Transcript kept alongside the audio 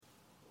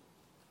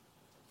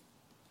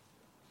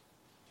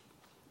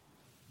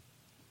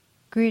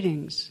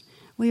Greetings.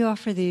 We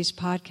offer these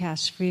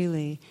podcasts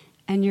freely,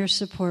 and your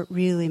support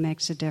really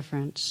makes a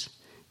difference.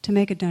 To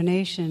make a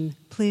donation,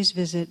 please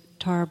visit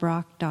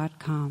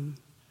tarabrach.com.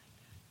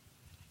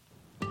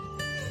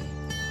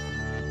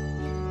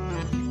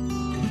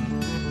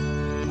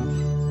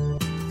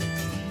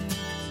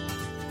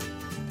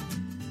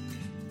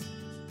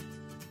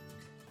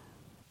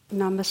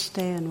 Namaste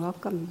and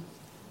welcome.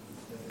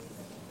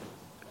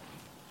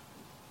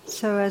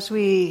 So as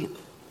we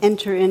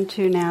enter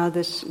into now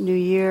this new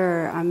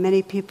year,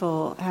 many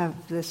people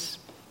have this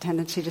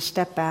tendency to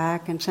step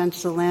back and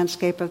sense the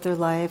landscape of their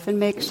life and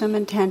make some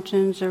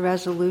intentions or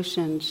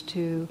resolutions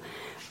to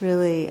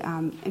really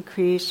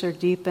increase or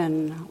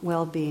deepen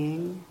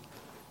well-being.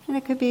 And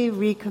it could be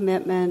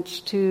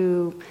recommitments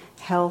to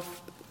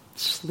health,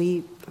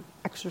 sleep,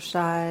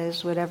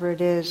 exercise, whatever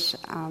it is,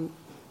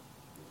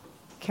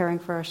 caring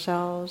for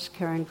ourselves,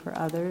 caring for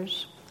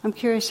others. I'm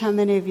curious how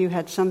many of you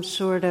had some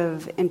sort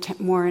of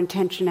more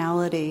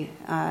intentionality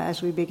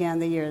as we began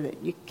the year,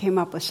 that you came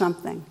up with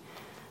something.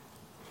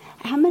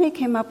 How many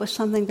came up with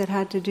something that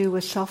had to do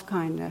with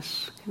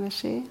self-kindness? Can I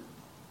see?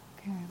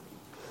 Okay.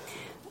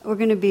 We're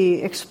going to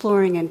be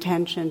exploring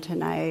intention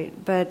tonight,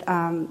 but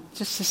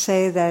just to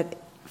say that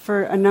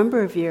for a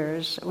number of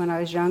years, when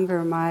I was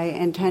younger, my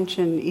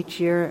intention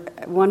each year,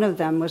 one of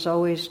them was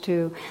always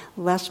to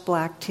less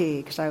black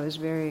tea, because I was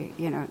very,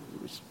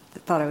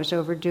 thought I was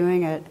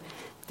overdoing it.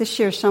 This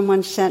year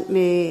someone sent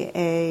me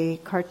a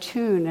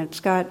cartoon. It's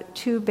got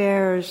two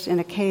bears in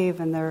a cave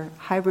and they're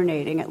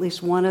hibernating. At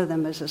least one of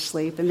them is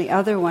asleep and the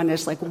other one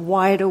is like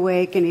wide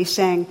awake, and he's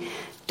saying,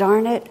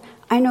 "Darn it,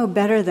 I know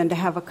better than to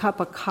have a cup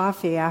of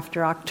coffee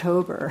after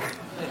October."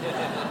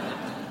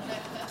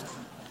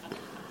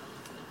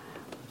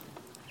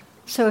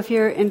 So if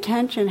your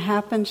intention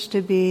happens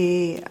to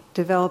be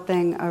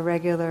developing a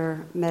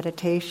regular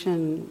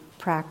meditation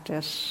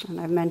practice,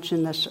 and I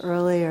mentioned this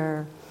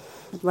earlier,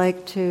 I'd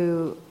like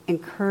to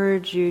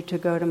encourage you to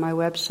go to my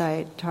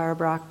website,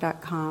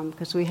 tarabrach.com,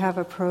 because we have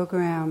a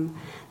program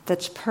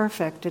that's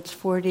perfect. It's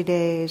 40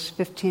 days,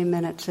 15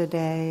 minutes a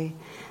day,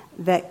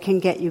 that can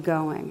get you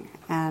going.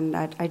 And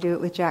I do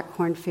it with Jack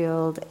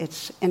Kornfield.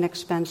 It's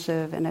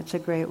inexpensive, and it's a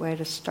great way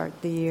to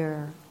start the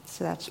year.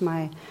 So that's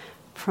my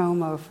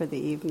promo for the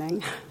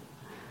evening.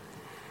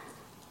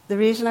 The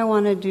reason I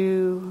want to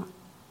do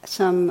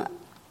some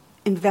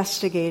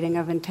investigating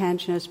of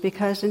intention is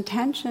because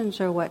intentions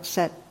are what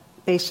set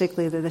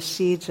basically they're the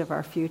seeds of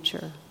our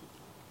future.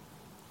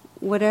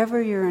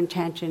 Whatever your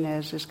intention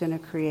is going to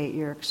create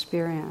your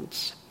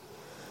experience.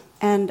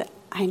 And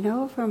I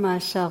know for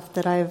myself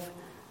that I've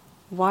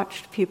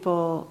watched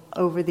people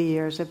over the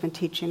years. I've been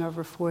teaching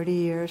over 40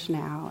 years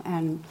now,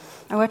 and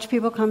I watch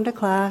people come to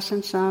class,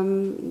 and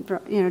some,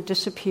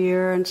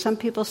 disappear, and some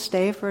people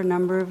stay for a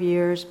number of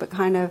years but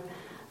kind of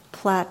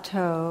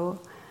plateau.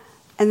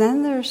 And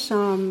then there's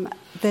some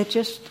that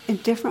just in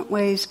different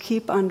ways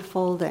keep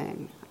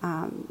unfolding.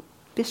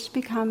 Just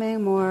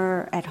becoming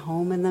more at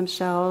home in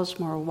themselves,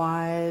 more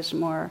wise,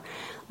 more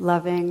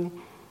loving.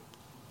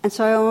 And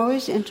so I'm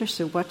always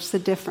interested, what's the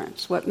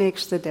difference? What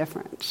makes the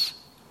difference?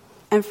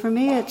 And for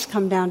me, it's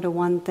come down to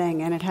one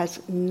thing, and it has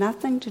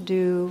nothing to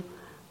do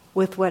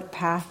with what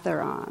path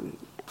they're on.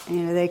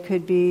 They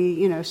could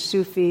be,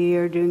 Sufi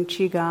or doing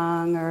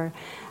Qigong or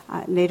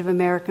Native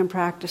American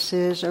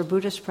practices or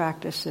Buddhist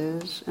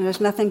practices. And it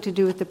has nothing to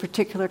do with the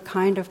particular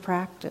kind of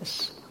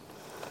practice.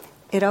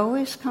 It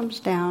always comes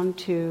down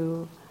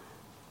to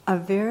a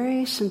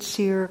very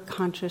sincere,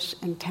 conscious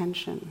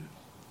intention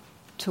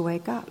to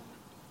wake up.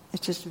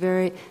 It's just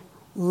very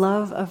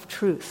love of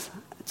truth.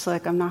 It's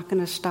like, I'm not going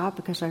to stop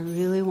because I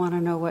really want to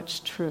know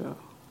what's true.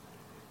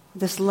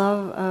 This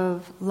love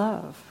of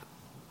love.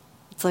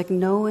 It's like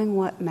knowing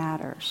what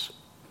matters.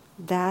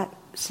 That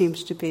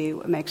seems to be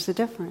what makes the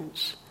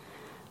difference.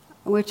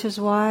 Which is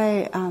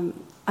why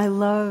I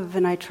love,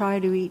 and I try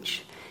to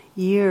each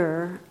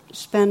year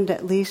spend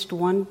at least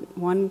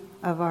one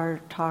of our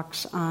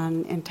talks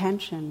on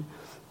intention,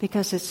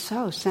 because it's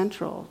so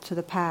central to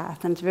the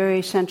path, and it's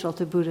very central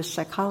to Buddhist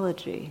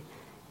psychology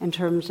in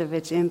terms of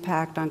its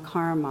impact on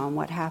karma and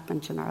what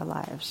happens in our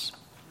lives.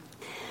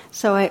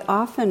 So I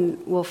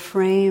often will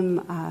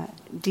frame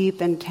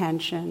deep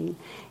intention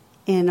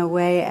in a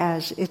way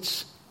as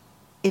it's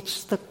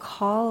the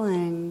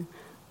calling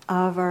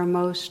of our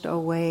most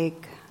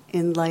awake,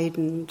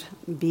 enlightened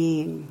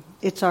being.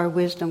 It's our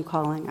wisdom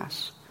calling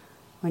us.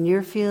 When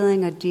you're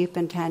feeling a deep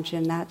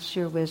intention, that's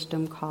your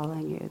wisdom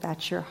calling you.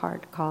 That's your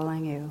heart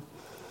calling you.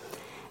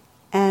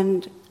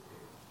 And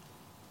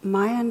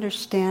my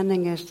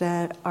understanding is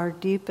that our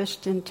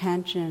deepest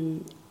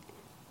intention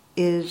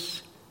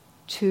is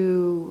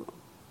to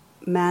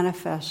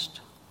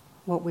manifest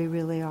what we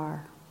really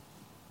are.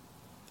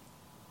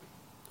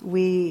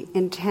 We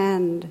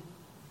intend,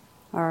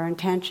 our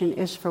intention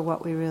is for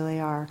what we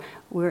really are.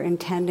 We're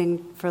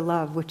intending for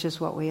love, which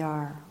is what we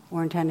are.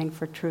 We're intending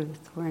for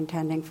truth. We're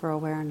intending for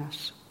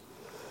awareness.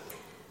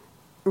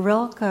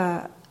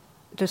 Rilke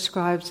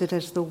describes it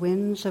as the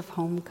winds of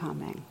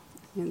homecoming,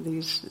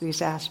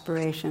 these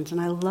aspirations. And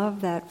I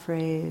love that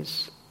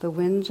phrase. the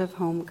winds of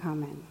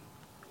homecoming.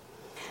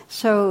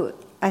 So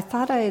I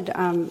thought I'd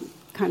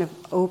kind of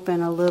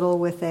open a little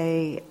with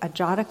a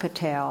Jataka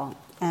tale.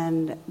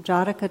 And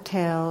Jataka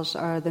tales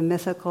are the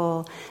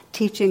mythical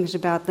teachings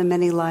about the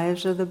many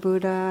lives of the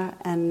Buddha.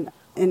 And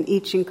in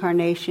each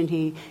incarnation,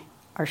 he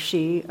or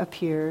she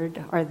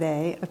appeared, or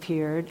they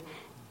appeared,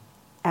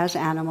 as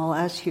animal,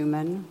 as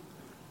human,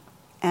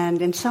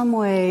 and in some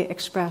way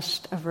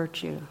expressed a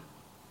virtue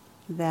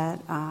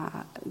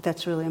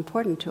that's really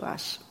important to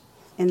us.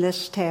 In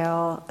this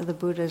tale, the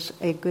Buddha's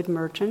a good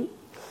merchant.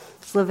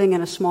 He's living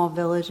in a small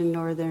village in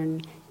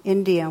northern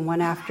India. And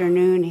one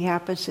afternoon, he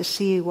happens to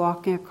see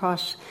walking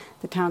across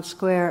the town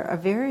square a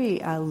very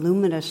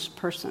luminous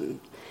person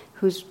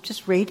who's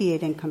just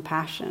radiating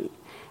compassion.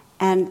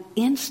 And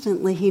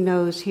instantly he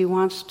knows he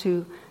wants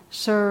to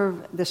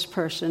serve this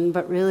person,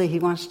 but really he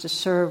wants to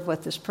serve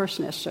what this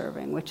person is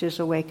serving, which is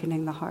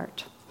awakening the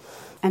heart.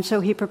 And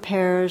so he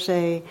prepares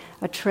a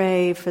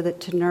tray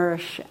to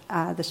nourish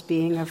this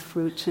being of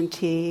fruits and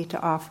tea to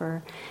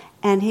offer.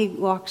 And he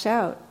walks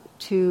out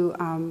to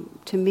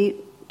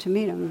meet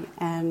him,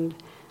 and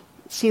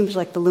it seems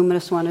like the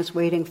luminous one is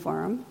waiting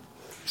for him.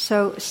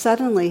 So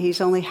suddenly he's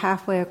only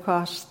halfway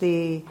across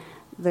the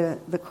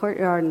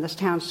courtyard in this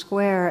town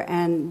square,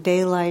 and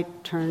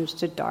daylight turns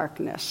to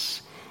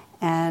darkness.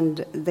 And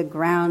the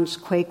grounds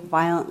quake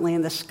violently,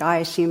 and the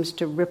sky seems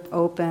to rip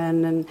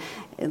open,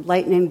 and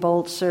lightning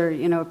bolts are,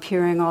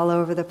 appearing all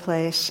over the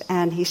place.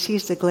 And he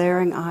sees the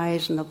glaring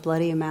eyes and the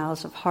bloody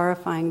mouths of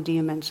horrifying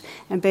demons.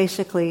 And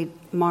basically,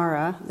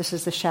 Mara, this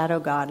is the shadow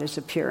god, is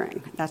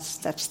appearing.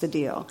 That's the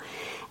deal.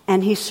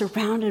 And he's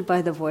surrounded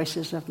by the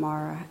voices of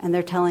Mara, and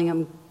they're telling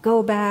him,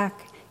 "Go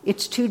back.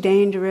 It's too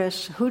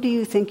dangerous. Who do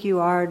you think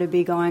you are to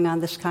be going on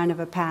this kind of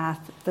a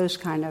path?" Those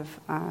kind of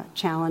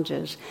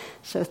challenges.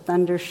 So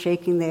thunder's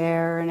shaking the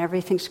air and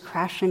everything's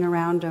crashing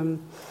around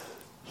him.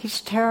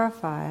 He's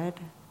terrified,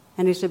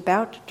 and he's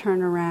about to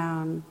turn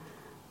around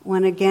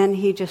when again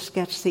he just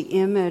gets the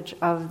image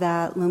of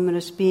that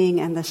luminous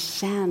being and the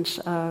sense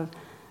of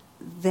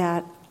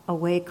that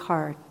awake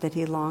heart that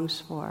he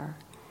longs for.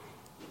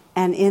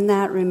 And in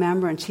that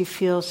remembrance, he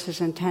feels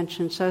his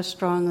intention so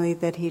strongly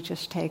that he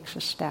just takes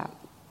a step.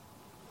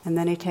 And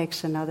then he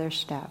takes another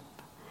step.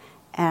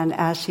 And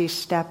as he's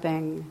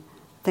stepping,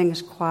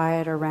 things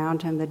quiet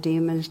around him. The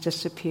demons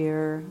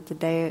disappear.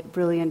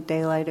 Brilliant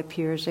daylight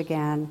appears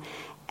again.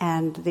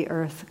 And the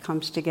earth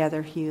comes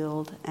together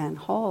healed and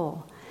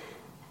whole.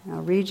 And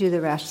I'll read you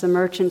the rest. The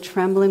merchant,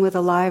 trembling with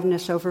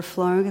aliveness,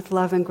 overflowing with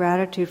love and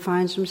gratitude,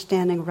 finds him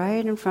standing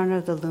right in front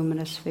of the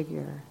luminous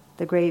figure.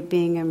 The great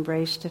being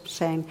embraced him,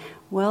 saying,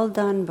 "Well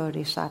done,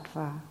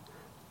 Bodhisattva.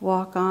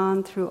 Walk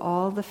on through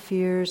all the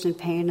fears and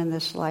pain in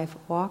this life.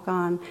 Walk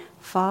on,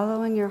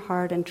 following your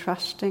heart and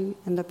trusting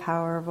in the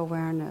power of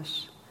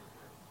awareness.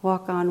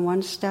 Walk on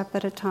one step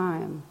at a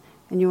time,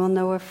 and you will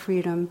know a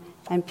freedom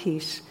and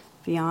peace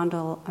beyond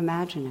all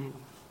imagining."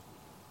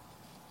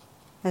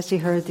 As he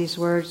heard these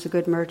words, the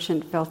good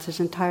merchant felt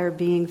his entire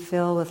being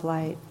fill with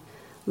light.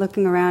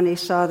 Looking around, he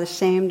saw the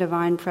same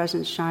divine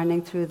presence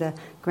shining through the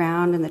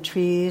ground and the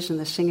trees and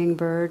the singing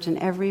birds and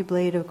every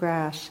blade of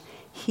grass.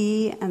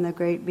 He and the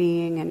great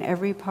being and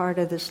every part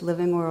of this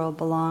living world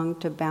belong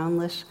to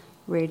boundless,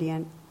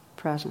 radiant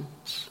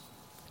presence.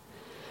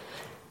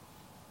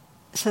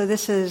 So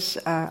this is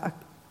a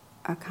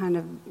kind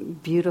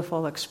of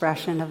beautiful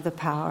expression of the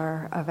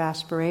power of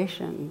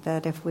aspiration,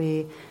 that if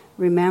we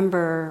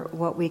remember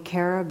what we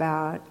care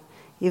about,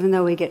 even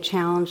though we get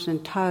challenged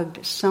and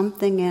tugged,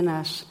 something in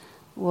us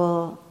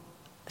will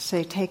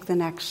say, take the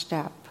next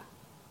step,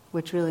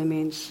 which really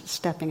means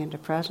stepping into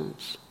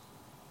presence.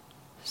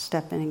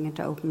 Stepping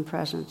into open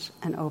presence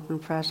and open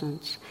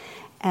presence.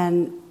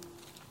 And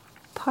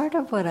part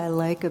of what I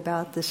like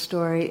about this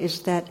story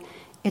is that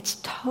it's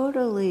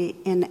totally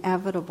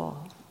inevitable,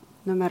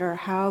 no matter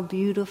how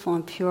beautiful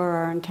and pure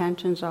our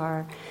intentions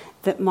are,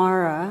 that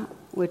Mara,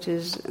 which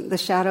is the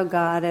shadow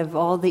god of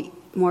all the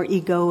more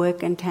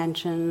egoic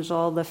intentions,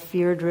 all the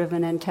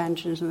fear-driven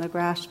intentions and the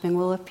grasping,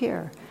 will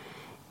appear.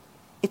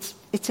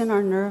 It's in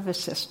our nervous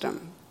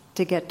system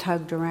to get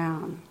tugged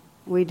around.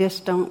 We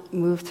just don't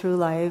move through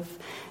life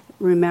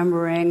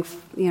remembering,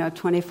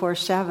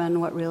 24/7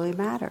 what really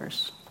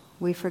matters.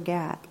 We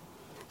forget.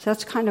 So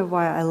that's kind of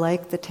why I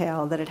like the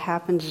tale, that it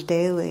happens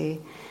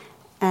daily.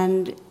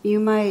 And you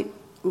might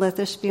let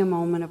this be a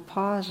moment of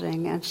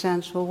pausing and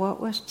sense, well, what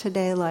was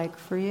today like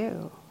for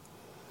you?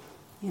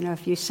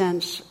 If you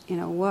sense,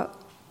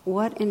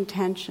 what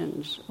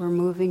intentions were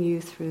moving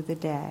you through the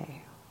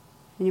day?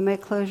 And you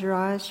might close your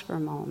eyes for a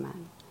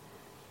moment,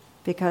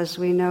 because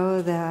we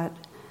know that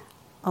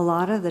a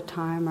lot of the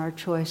time our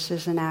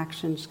choices and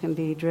actions can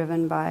be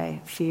driven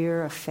by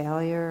fear of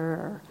failure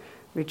or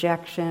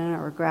rejection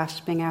or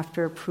grasping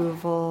after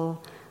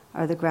approval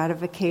or the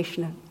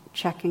gratification of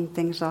checking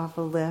things off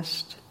a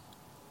list,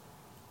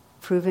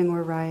 proving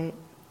we're right.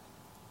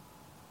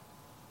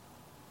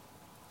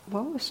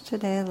 What was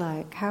today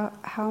like?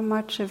 How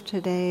much of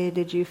today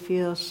did you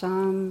feel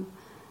some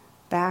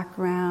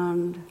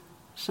background,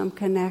 some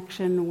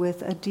connection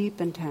with a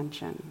deep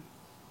intention?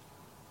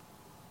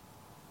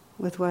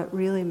 with what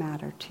really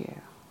mattered to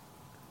you.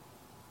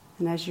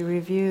 And as you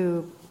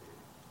review,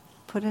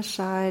 put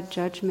aside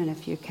judgment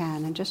if you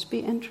can, and just be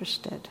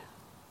interested.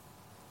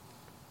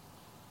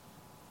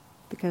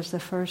 Because the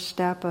first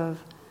step of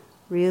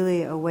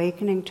really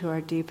awakening to our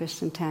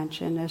deepest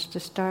intention is to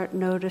start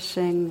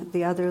noticing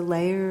the other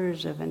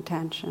layers of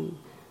intention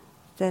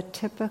that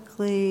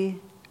typically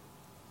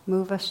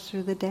move us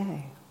through the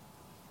day.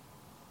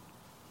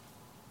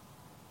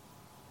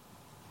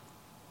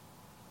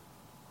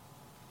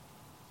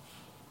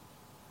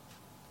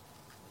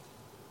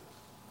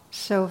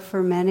 So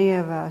for many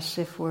of us,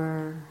 if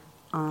we're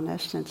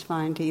honest, and it's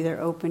fine to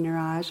either open your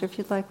eyes, or if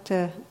you'd like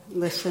to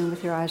listen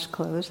with your eyes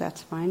closed,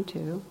 that's fine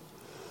too.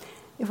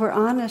 If we're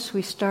honest,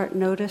 we start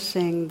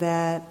noticing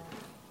that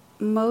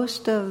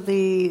most of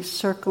the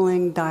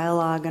circling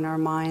dialogue in our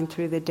mind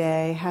through the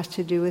day has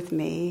to do with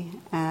me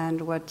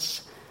and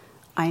what's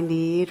I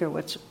need, or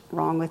what's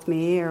wrong with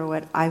me, or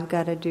what I've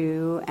got to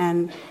do.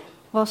 And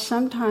while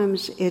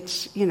sometimes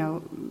it's,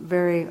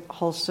 very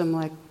wholesome,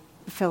 like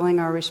fulfilling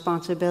our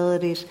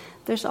responsibilities,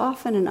 there's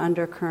often an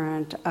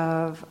undercurrent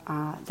of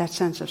that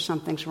sense of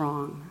something's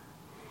wrong,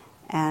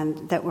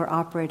 and that we're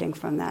operating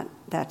from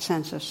that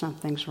sense of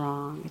something's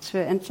wrong.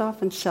 It's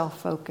often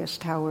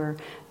self-focused how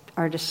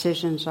our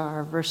decisions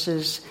are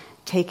versus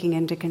taking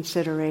into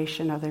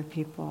consideration other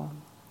people.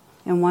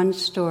 In one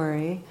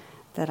story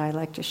that I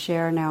like to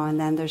share now and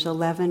then, there's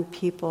 11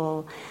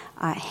 people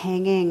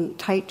hanging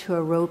tight to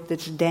a rope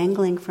that's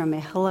dangling from a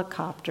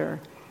helicopter.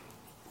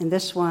 And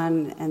this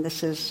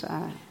is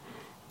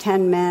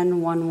 10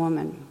 men, 1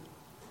 woman.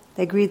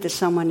 They agreed that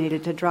someone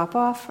needed to drop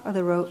off or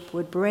the rope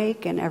would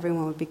break and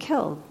everyone would be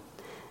killed.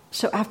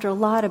 So after a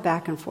lot of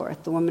back and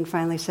forth, the woman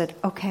finally said,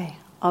 "Okay,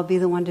 I'll be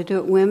the one to do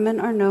it. Women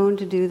are known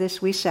to do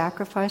this. We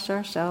sacrifice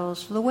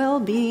ourselves for the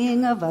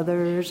well-being of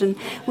others, and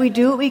we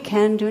do what we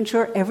can to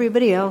ensure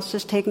everybody else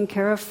is taken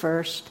care of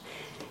first."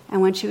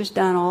 And when she was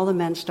done, all the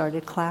men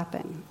started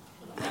clapping.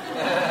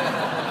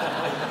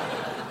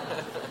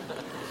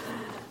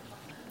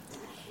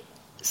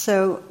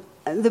 So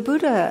the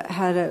Buddha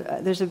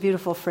there's a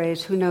beautiful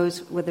phrase, who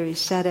knows whether he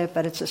said it,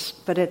 but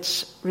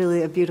it's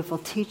really a beautiful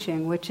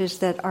teaching, which is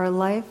that our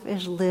life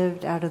is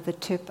lived out of the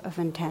tip of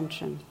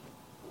intention.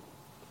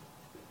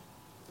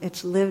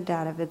 It's lived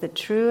out of it. The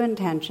true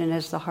intention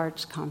is the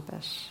heart's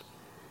compass.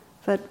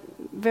 But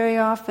very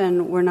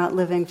often we're not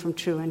living from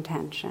true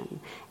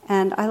intention.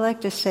 And I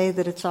like to say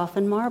that it's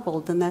often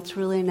marbled, and that's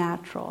really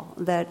natural.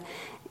 That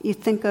you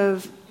think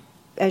of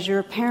as you're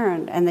a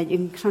parent, and that you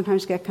can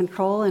sometimes get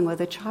controlling with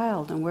a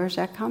child, and where's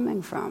that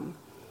coming from?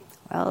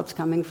 Well, it's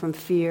coming from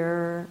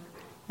fear,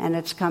 and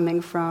it's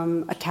coming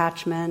from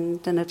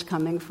attachment, and it's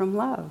coming from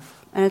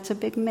love. And it's a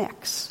big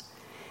mix.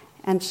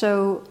 And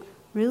so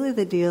really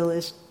the deal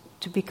is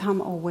to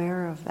become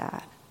aware of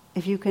that.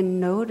 If you can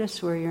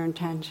notice where your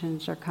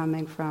intentions are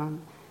coming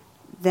from,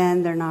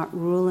 then they're not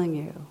ruling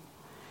you.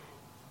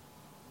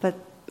 But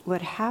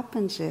what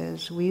happens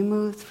is we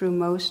move through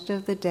most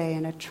of the day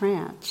in a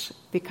trance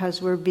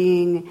because we're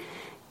being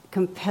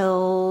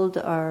compelled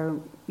or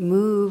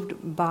moved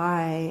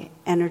by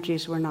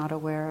energies we're not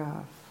aware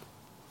of.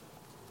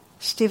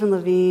 Stephen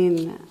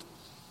Levine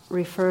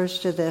refers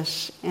to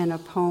this in a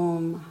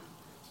poem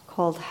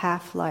called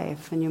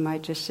Half-Life, and you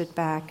might just sit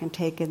back and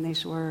take in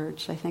these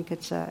words. I think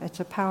it's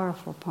a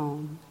powerful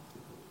poem.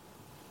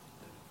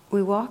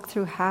 We walk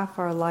through half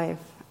our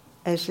life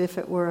as if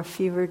it were a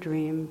fever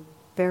dream,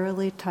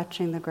 barely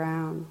touching the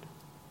ground,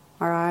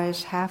 our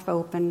eyes half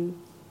open,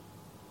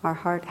 our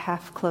heart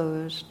half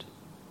closed,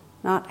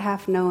 not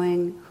half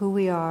knowing who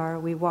we are.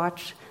 We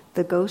watch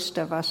the ghost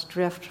of us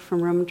drift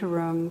from room to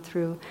room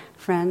through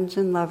friends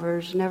and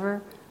lovers,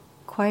 never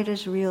quite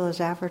as real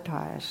as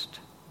advertised.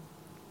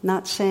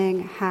 Not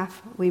saying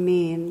half we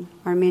mean,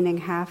 or meaning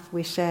half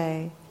we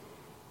say.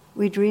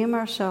 We dream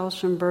ourselves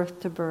from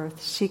birth to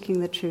birth, seeking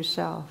the true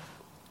self,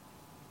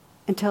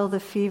 until the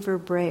fever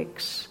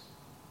breaks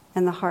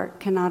and the heart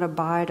cannot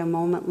abide a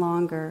moment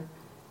longer,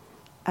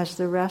 as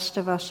the rest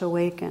of us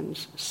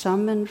awakens,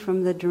 summoned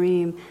from the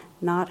dream,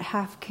 not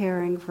half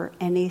caring for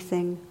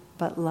anything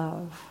but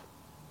love.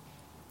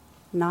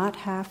 Not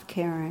half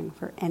caring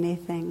for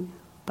anything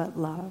but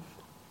love.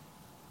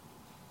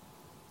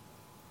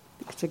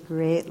 It's a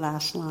great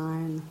last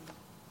line.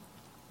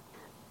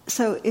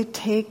 So it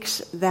takes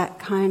that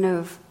kind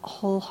of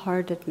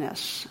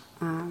wholeheartedness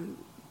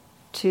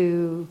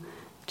to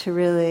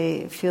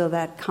really feel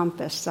that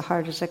compass. The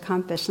heart is a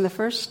compass. And the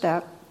first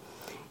step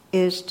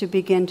is to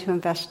begin to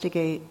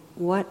investigate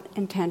what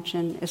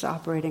intention is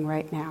operating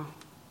right now.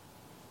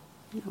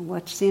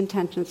 What's the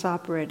intention that's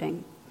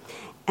operating?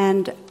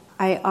 And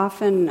I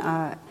often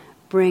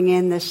bring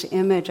in this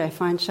image I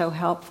find so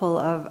helpful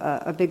of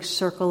a big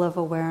circle of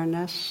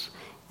awareness,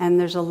 and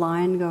there's a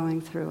line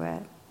going through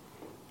it.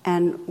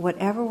 And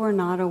whatever we're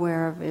not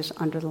aware of is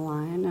under the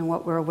line, and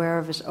what we're aware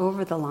of is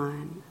over the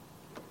line.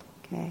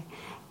 Okay?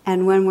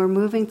 And when we're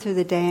moving through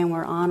the day and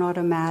we're on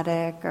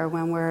automatic, or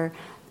when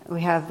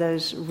we have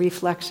those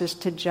reflexes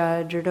to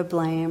judge or to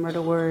blame or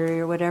to worry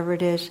or whatever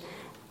it is,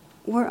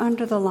 we're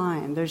under the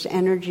line. There's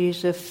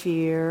energies of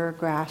fear or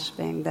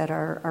grasping that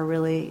are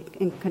really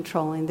in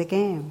controlling the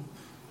game.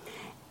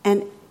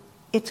 And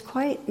it's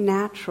quite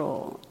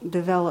natural,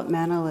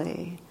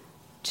 developmentally,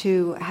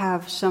 to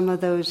have some of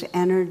those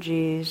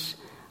energies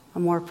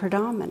more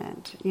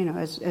predominant.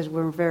 As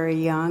we're very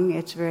young,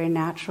 it's very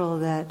natural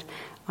that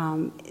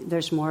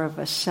there's more of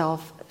a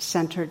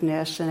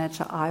self-centeredness, and it's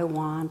a I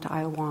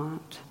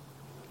want.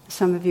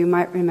 Some of you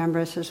might remember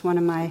this is one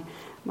of my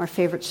more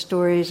favorite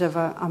stories of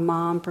a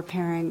mom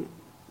preparing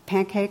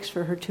pancakes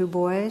for her two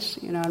boys,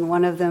 and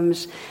one of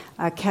them's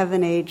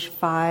Kevin, age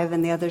 5,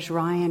 and the other's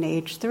Ryan,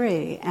 age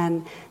 3.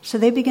 And so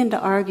they begin to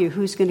argue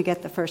who's going to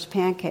get the first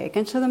pancake.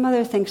 And so the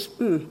mother thinks,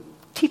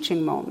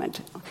 teaching moment.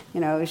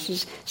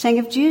 She's saying,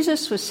 if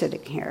Jesus was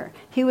sitting here,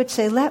 he would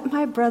say, let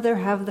my brother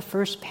have the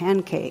first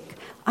pancake.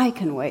 I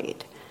can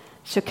wait.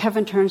 So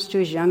Kevin turns to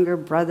his younger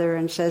brother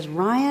and says,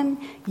 Ryan,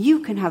 you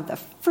can have the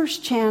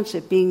first chance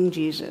at being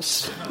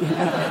Jesus.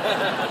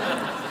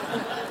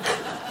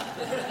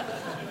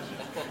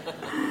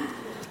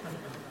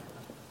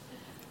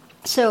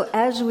 So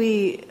as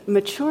we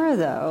mature,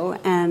 though,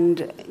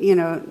 and,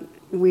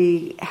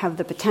 we have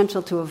the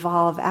potential to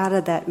evolve out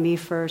of that me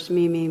first,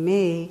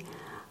 me,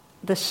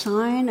 the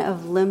sign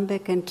of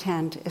limbic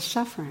intent is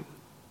suffering.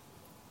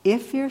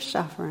 If you're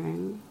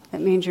suffering,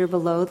 that means you're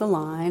below the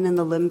line and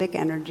the limbic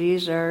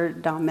energies are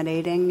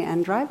dominating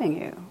and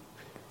driving you.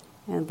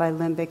 And by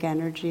limbic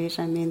energies,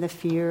 I mean the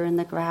fear and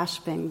the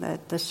grasping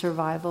that the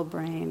survival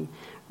brain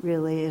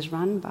really is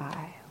run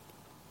by.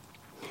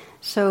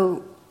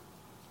 So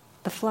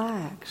the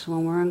flags,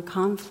 when we're in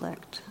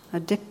conflict,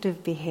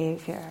 addictive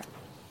behavior,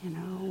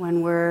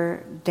 when we're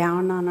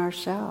down on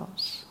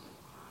ourselves,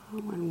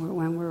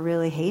 when we're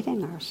really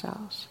hating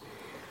ourselves.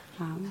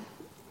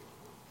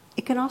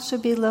 It can also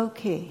be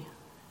low-key.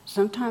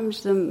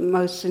 Sometimes the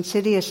most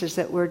insidious is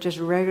that we're just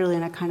regularly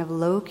in a kind of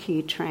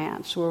low-key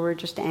trance where we're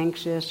just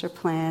anxious or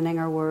planning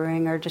or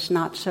worrying or just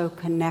not so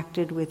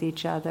connected with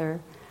each other.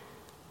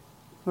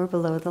 We're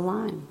below the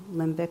line,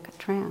 limbic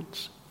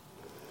trance.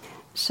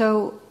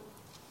 So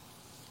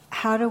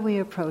how do we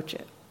approach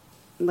it?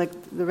 Like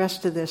the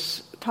rest of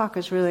this talk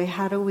is really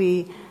how do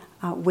we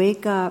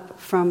wake up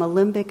from a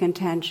limbic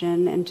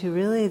intention into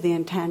really the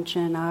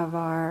intention of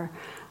our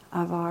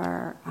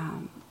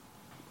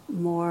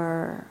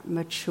more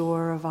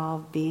mature,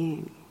 evolved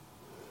being.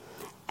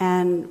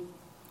 And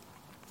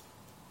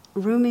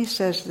Rumi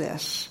says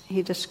this.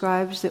 He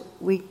describes that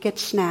we get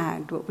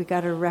snagged, what we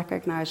got to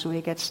recognize when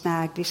we get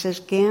snagged. He says,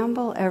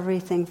 gamble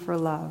everything for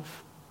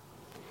love.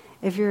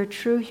 If you're a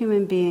true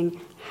human being,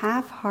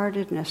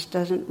 half-heartedness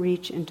doesn't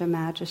reach into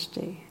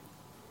majesty.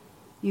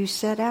 You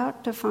set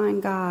out to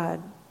find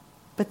God,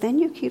 but then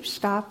you keep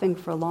stopping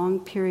for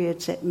long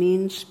periods at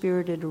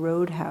mean-spirited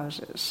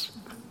roadhouses.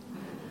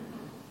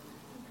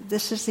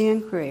 This is the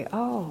inquiry.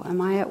 Oh,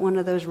 am I at one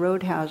of those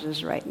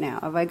roadhouses right now?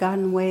 Have I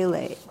gotten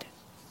waylaid?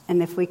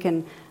 And if we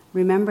can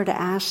remember to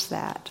ask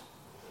that.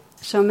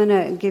 So I'm going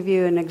to give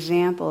you an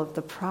example of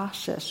the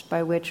process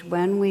by which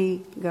when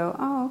we go,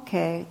 oh,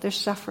 okay, there's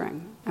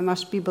suffering. I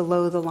must be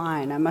below the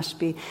line. I must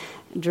be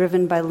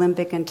driven by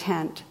limbic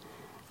intent.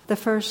 The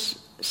first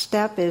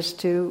step is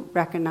to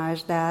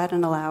recognize that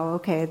and allow,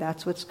 okay,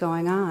 that's what's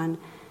going on.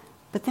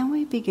 But then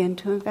we begin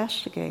to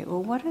investigate,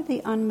 well, what are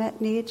the unmet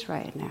needs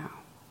right now?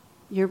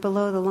 You're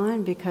below the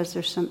line because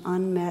there's some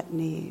unmet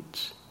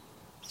needs.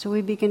 So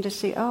we begin to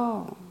see,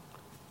 oh,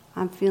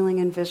 I'm feeling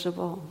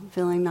invisible,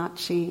 feeling not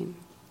seen.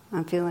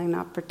 I'm feeling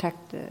not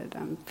protected.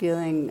 I'm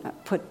feeling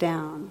put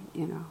down,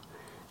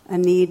 a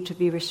need to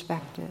be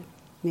respected,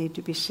 need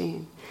to be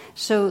seen.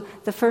 So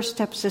the first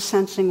step is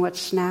sensing what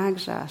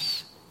snags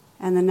us.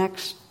 And the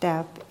next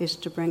step is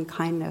to bring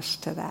kindness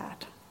to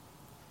that.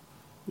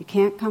 You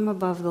can't come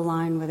above the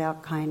line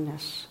without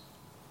kindness.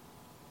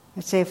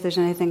 I'd say if there's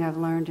anything I've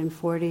learned in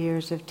 40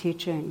 years of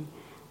teaching,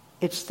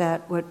 it's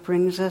that what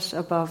brings us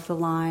above the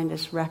line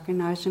is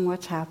recognizing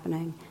what's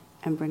happening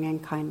and bringing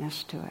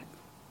kindness to it.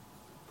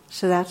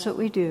 So that's what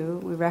we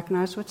do. We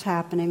recognize what's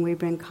happening, we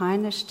bring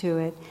kindness to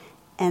it,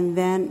 and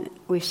then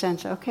we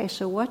sense, okay,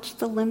 so what's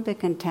the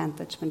limbic intent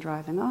that's been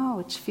driving? Oh,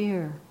 it's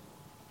fear.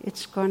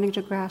 It's going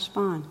to grasp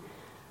on.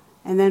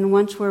 And then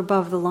once we're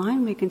above the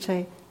line, we can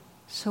say,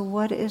 so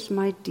what is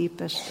my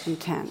deepest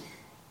intent?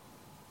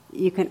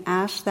 You can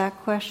ask that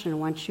question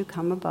once you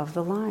come above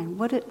the line.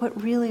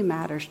 What really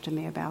matters to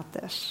me about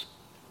this?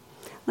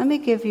 Let me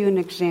give you an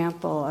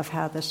example of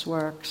how this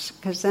works,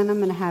 because then I'm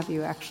going to have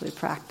you actually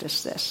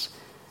practice this.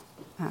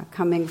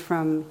 Coming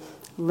from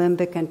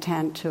limbic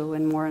intent to a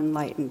more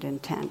enlightened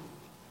intent.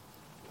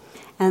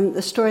 And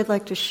the story I'd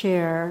like to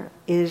share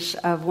is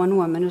of one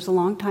woman who's a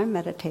long-time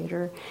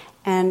meditator,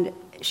 and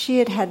she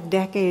had had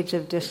decades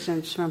of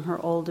distance from her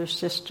older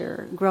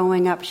sister.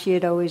 Growing up, she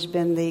had always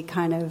been the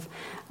kind of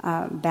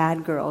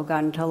bad girl,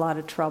 got into a lot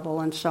of trouble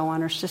and so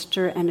on. Her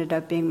sister ended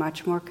up being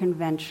much more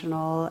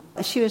conventional.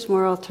 She was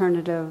more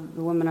alternative,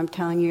 the woman I'm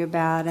telling you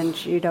about, and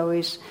she'd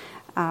always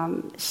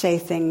say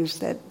things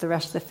that the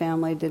rest of the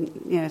family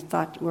didn't,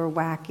 thought were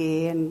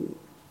wacky and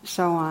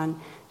so on.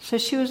 So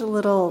she was a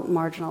little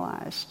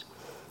marginalized.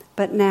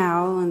 But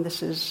now, and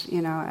this is,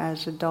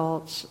 as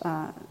adults,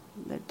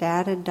 their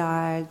dad had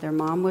died, their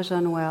mom was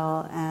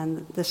unwell,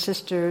 and the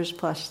sisters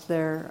plus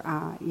their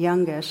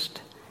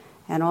youngest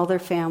and all their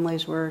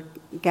families were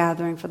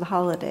gathering for the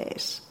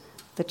holidays.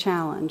 The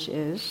challenge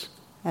is,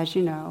 as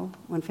you know,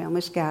 when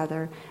families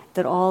gather,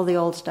 that all the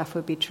old stuff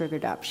would be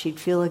triggered up.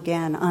 She'd feel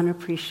again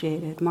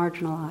unappreciated,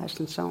 marginalized,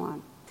 and so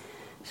on.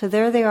 So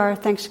there they are,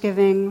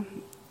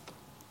 Thanksgiving.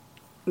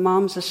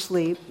 Mom's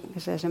asleep,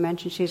 because as I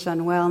mentioned, she's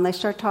unwell, and they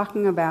start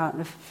talking about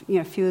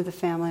a few of the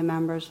family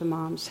members of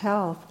Mom's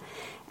health.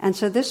 And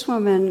so this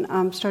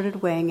woman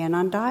started weighing in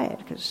on diet,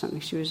 because it's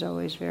something she was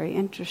always very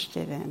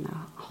interested in,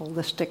 a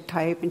holistic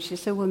type. And she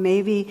said, well,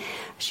 maybe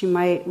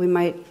we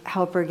might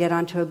help her get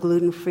onto a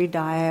gluten-free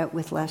diet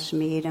with less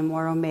meat and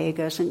more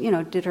omegas,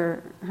 and did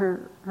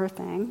her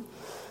thing.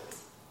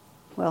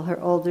 Well, her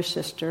older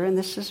sister, and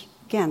this is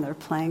again, they're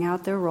playing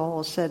out their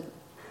roles, said,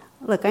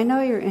 look, I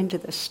know you're into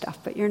this stuff,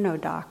 but you're no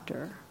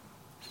doctor.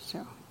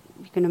 So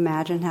you can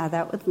imagine how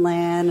that would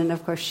land. And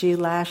of course, she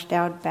lashed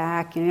out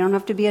back. You don't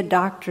have to be a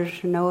doctor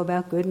to know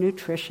about good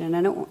nutrition.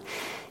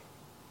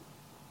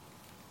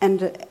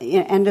 And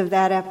end of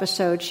that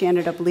episode, she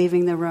ended up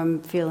leaving the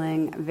room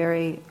feeling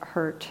very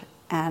hurt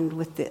and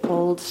with the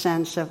old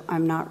sense of,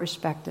 I'm not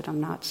respected, I'm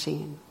not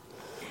seen.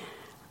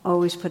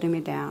 Always putting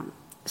me down.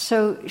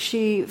 So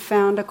she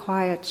found a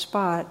quiet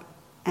spot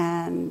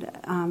and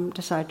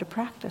decided to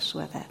practice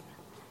with it.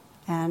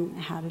 And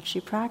how did she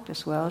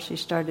practice? Well, she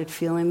started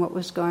feeling what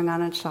was going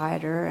on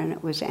inside her, and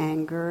it was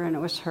anger, and it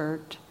was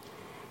hurt.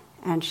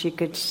 And she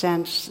could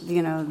sense,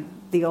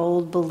 the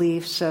old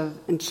beliefs of,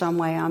 in some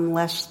way, I'm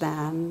less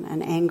than,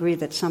 and angry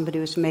that somebody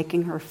was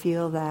making her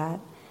feel that,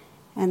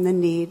 and the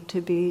need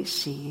to be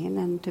seen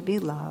and to be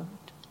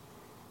loved.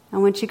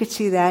 And when she could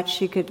see that,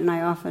 she could, and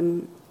I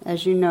often,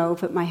 as you know,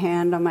 put my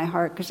hand on my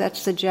heart, because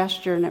that's the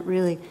gesture, and it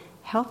really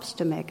helps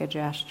to make a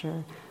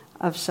gesture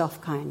of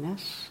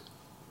self-kindness.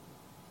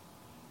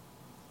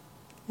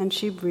 And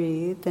she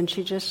breathed, and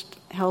she just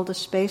held a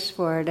space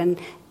for it, and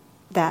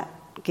that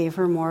gave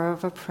her more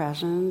of a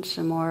presence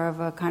and more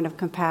of a kind of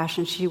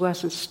compassion. She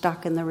wasn't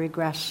stuck in the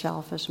regressed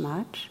self as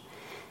much.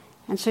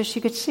 And so she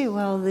could see,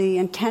 well, the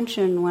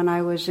intention when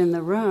I was in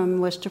the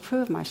room was to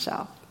prove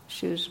myself.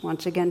 She was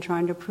once again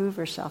trying to prove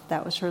herself.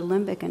 That was her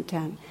limbic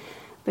intent.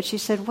 But she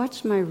said,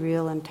 what's my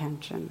real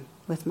intention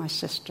with my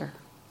sister?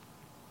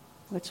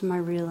 What's my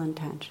real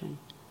intention?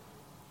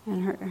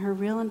 And her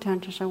real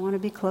intention is, I want to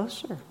be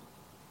closer.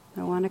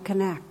 I want to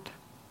connect.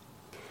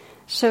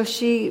 So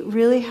she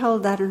really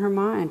held that in her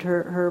mind.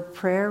 Her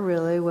prayer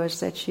really was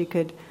that she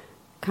could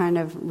kind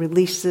of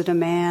release the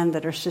demand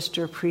that her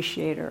sister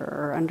appreciate her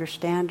or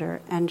understand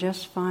her and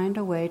just find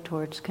a way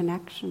towards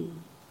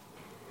connection.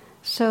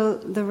 So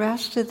the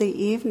rest of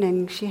the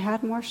evening, she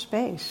had more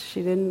space.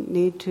 She didn't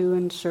need to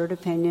insert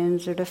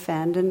opinions or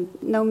defend,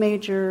 and no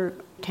major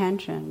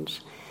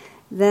tensions.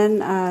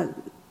 Then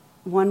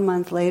 1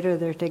 month later,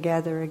 they're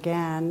together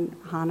again,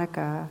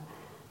 Hanukkah.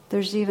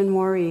 There's even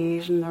more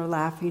ease, and they're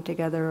laughing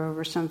together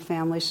over some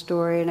family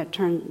story.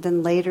 And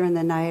then later in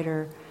the night,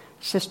 her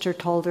sister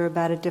told her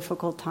about a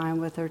difficult time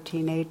with her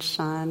teenage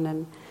son.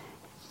 And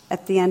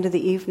at the end of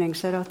the evening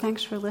said, oh,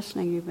 thanks for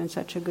listening. You've been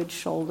such a good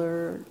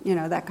shoulder,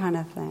 that kind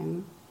of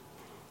thing.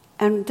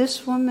 And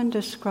this woman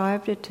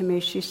described it to me.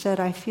 She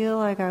said, I feel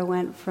like I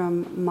went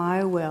from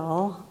my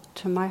will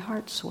to my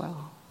heart's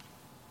will.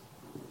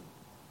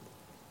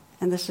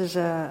 And this is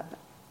a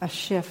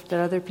shift that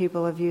other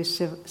people have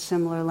used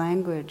similar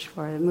language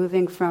for,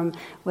 moving from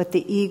what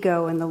the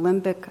ego and the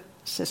limbic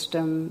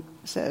system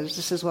says,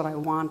 this is what I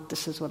want,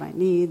 this is what I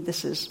need,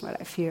 this is what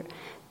I fear,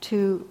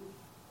 to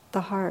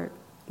the heart,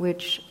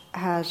 which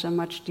has a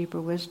much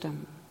deeper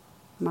wisdom.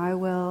 My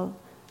will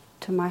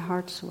to my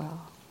heart's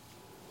will.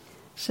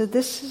 So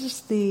this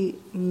is the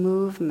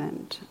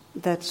movement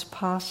that's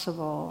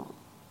possible,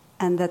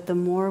 and that the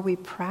more we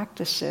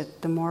practice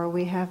it, the more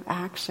we have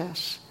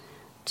access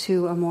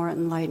to a more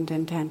enlightened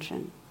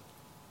intention.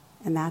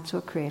 And that's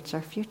what creates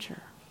our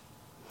future.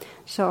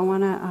 So I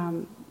want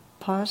to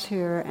pause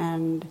here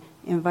and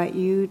invite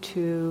you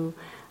to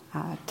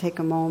take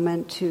a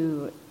moment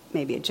to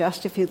maybe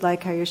adjust if you'd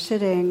like how you're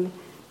sitting,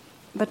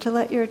 but to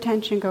let your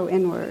attention go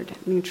inward.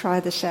 I mean, try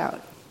this out.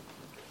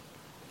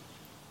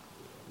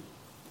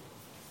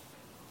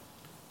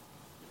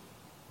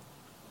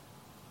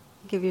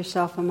 Give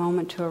yourself a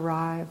moment to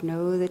arrive.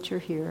 Know that you're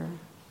here.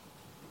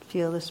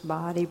 Feel this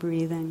body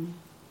breathing.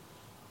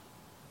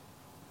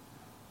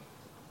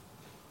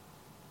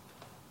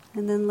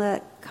 And then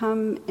let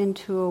come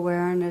into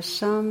awareness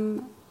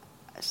some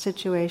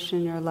situation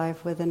in your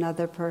life with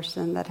another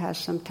person that has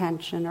some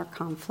tension or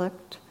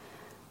conflict,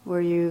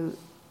 where you,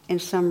 in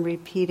some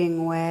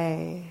repeating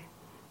way,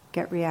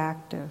 get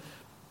reactive.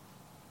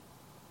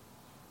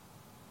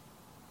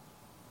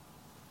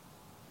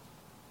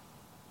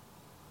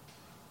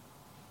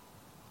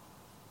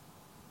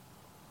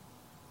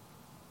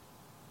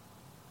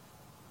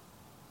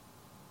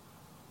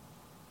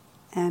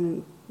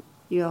 And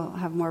you'll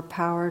have more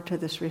power to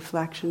this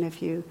reflection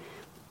if you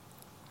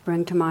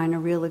bring to mind a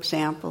real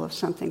example of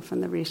something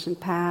from the recent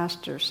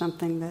past or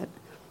something that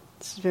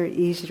it's very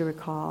easy to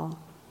recall.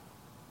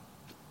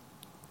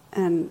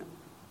 And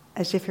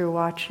as if you're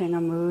watching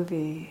a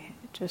movie,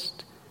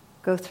 just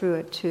go through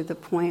it to the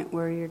point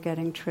where you're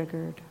getting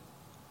triggered.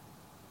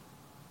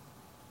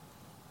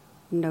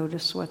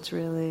 Notice what's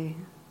the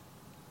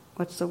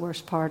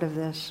worst part of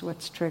this,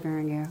 what's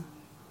triggering you.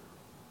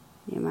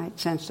 You might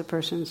sense the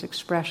person's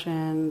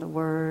expression, the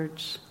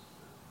words,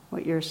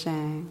 what you're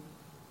saying.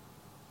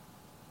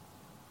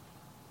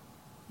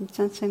 And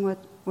sensing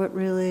what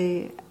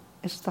really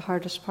is the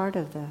hardest part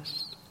of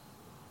this.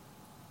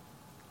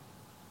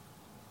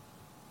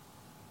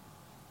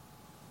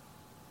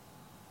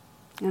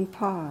 And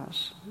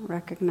pause.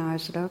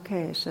 Recognize that,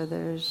 okay, so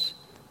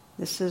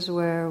this is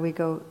where we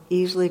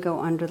easily go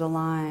under the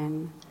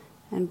line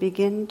and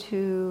begin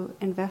to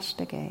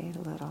investigate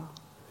a little.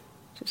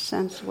 Just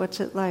sense what's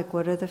it like,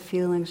 what are the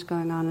feelings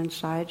going on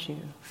inside you.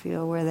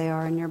 Feel where they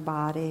are in your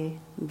body,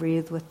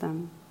 breathe with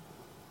them.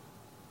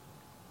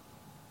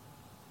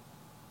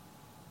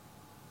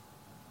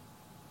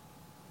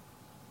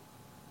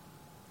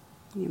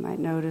 You might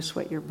notice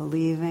what you're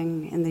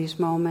believing in these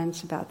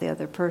moments about the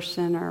other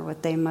person or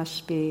what they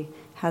must be,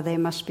 how they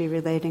must be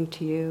relating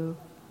to you.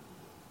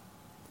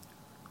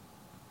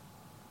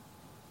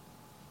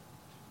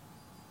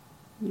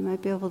 You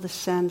might be able to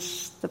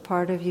sense the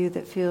part of you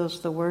that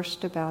feels the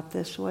worst about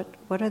this. What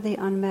are the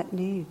unmet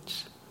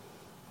needs?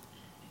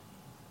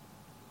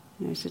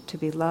 Is it to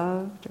be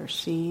loved or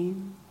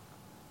seen,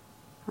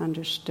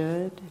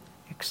 understood,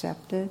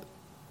 accepted?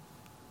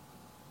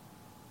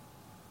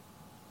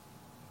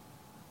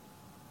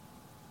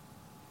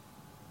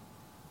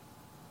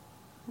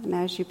 And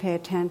as you pay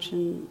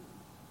attention,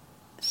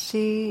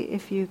 see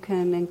if you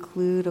can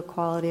include a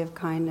quality of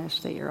kindness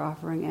that you're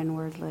offering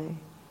inwardly.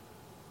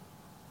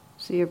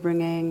 So you're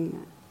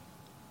bringing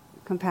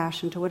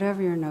compassion to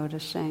whatever you're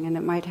noticing, and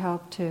it might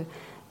help to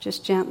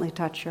just gently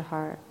touch your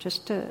heart,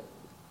 just to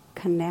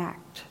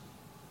connect,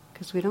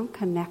 because we don't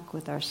connect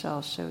with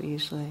ourselves so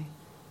easily.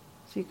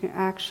 So you can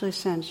actually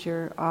sense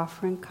you're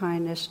offering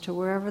kindness to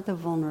wherever the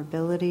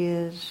vulnerability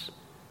is,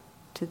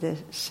 to the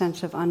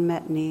sense of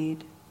unmet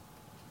need.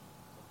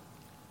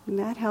 And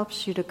that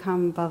helps you to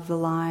come above the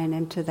line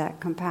into that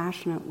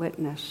compassionate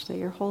witness, that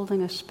you're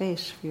holding a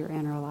space for your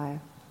inner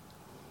life.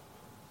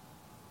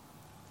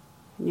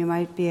 And you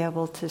might be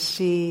able to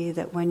see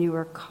that when you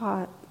were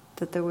caught,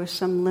 that there was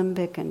some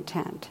limbic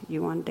intent.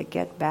 You wanted to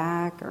get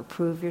back or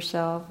prove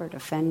yourself or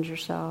defend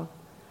yourself.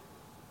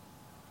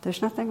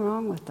 There's nothing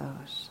wrong with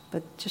those,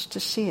 but just to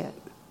see it.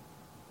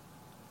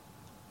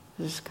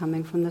 This is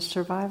coming from the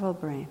survival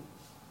brain.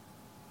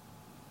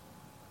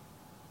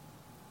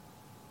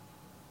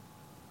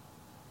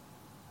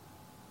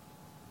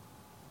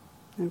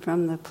 And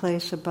from the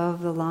place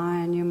above the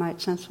line, you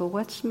might sense, well,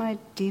 what's my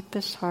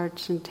deepest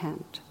heart's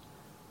intent?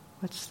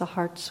 What's the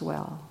heart's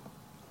well?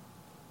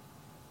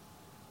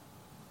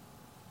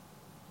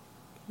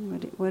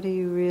 What do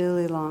you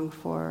really long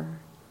for?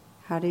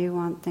 How do you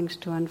want things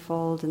to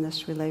unfold in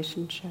this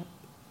relationship?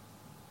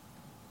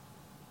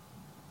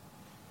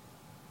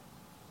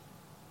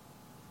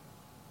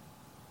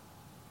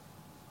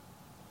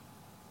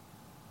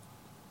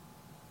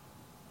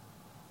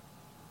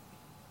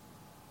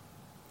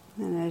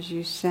 And as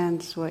you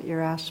sense what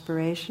your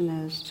aspiration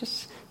is,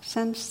 just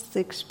sense the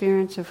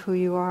experience of who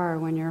you are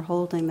when you're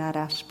holding that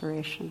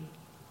aspiration.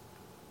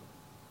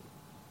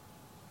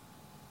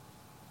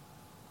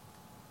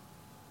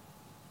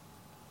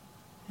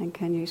 And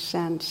can you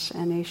sense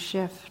any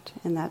shift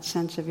in that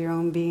sense of your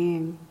own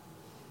being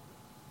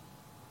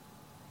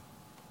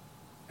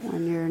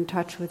when you're in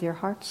touch with your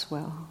heart's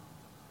well,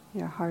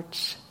 your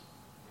heart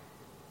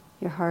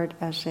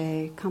as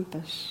a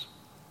compass?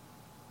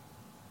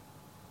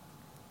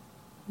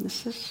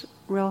 This is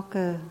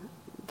Rilke,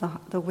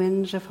 the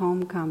winds of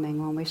homecoming,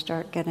 when we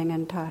start getting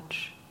in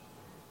touch.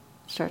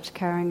 It starts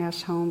carrying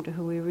us home to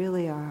who we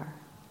really are.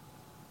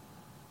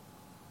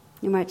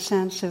 You might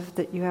sense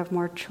that you have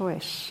more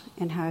choice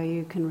in how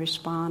you can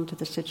respond to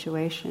the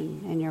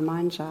situation in your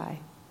mind's eye.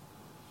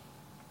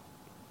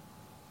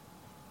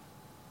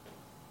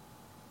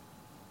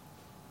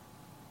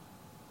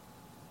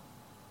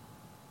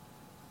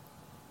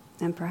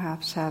 And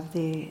perhaps have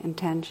the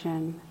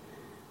intention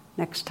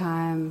next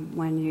time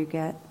when you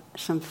get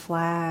some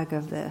flag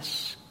of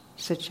this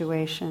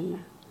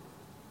situation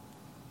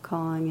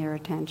calling your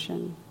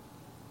attention,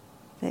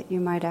 that you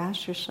might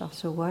ask yourself,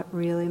 so what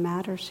really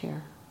matters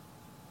here?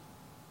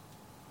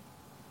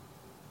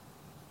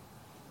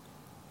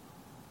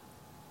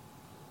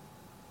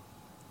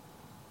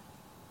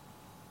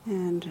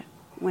 And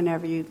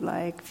whenever you'd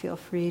like, feel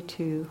free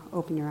to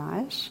open your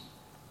eyes.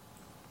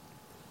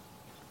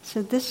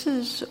 So this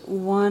is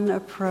one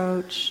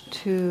approach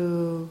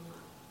to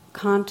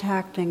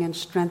contacting and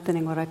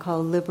strengthening what I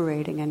call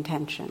liberating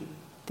intention,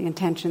 the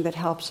intention that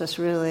helps us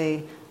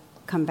really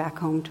come back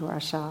home to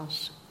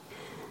ourselves.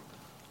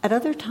 At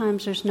other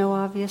times, there's no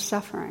obvious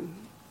suffering,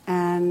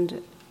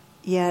 and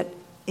yet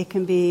it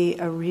can be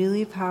a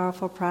really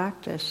powerful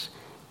practice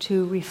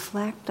to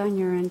reflect on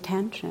your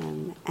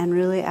intention and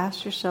really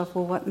ask yourself,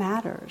 well, what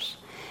matters?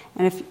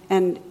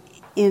 And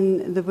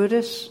in the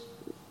Buddhist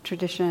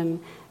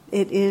tradition,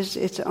 it is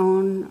its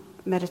own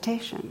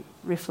meditation,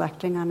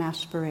 reflecting on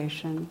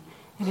aspiration,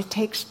 and it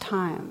takes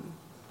time.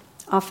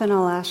 Often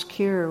I'll ask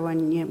here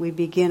when we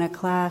begin a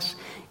class,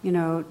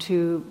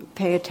 to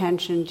pay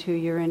attention to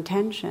your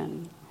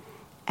intention.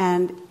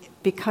 And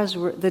because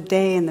the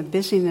day and the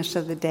busyness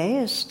of the day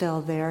is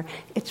still there,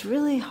 it's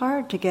really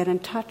hard to get in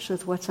touch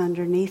with what's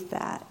underneath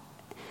that.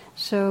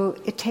 So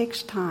it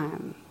takes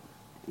time.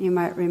 You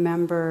might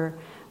remember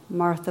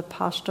Martha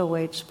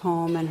Postlewaite's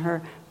poem and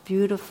her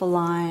beautiful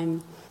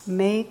line,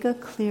 "Make a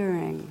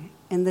clearing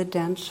in the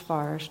dense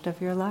forest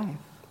of your life."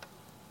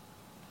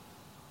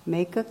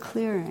 Make a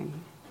clearing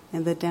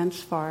in the dense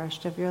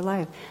forest of your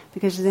life.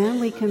 Because then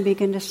we can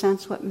begin to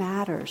sense what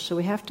matters. So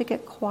we have to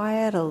get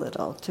quiet a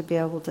little to be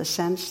able to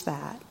sense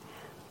that.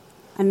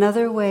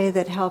 Another way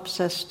that helps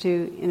us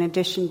to, in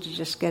addition to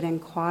just getting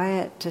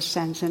quiet, to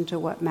sense into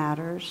what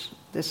matters,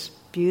 this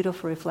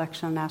beautiful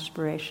reflection on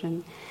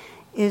aspiration,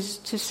 is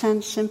to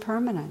sense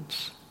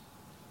impermanence.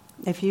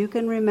 If you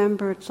can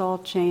remember it's all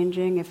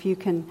changing, if you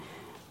can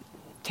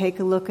take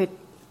a look at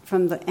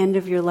from the end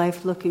of your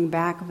life looking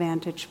back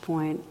vantage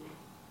point,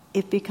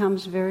 it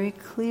becomes very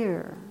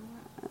clear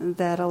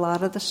that a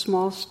lot of the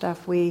small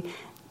stuff we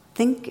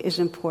think is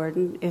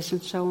important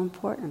isn't so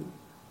important.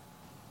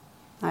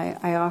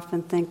 I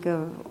often think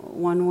of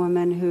one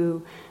woman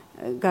who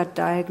got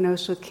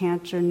diagnosed with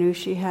cancer, knew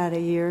she had a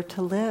year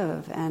to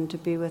live and to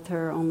be with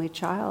her only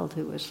child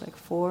who was like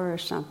 4 or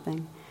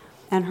something.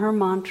 And her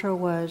mantra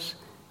was,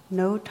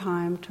 no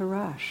time to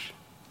rush.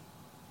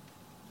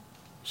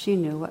 She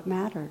knew what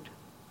mattered.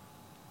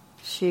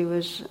 She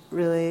was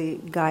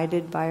really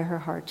guided by her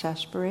heart's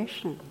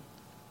aspiration.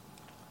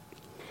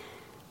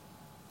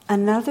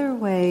 Another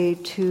way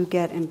to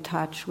get in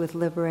touch with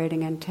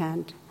liberating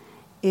intent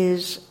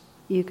is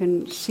you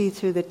can see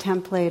through the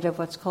template of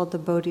what's called the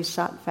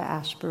bodhisattva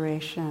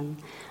aspiration.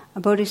 A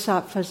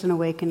bodhisattva is an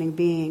awakening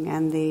being,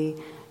 and the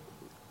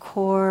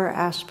core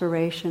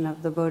aspiration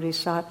of the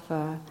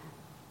bodhisattva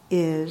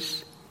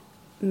is,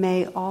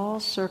 may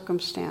all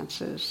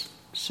circumstances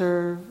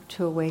serve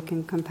to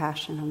awaken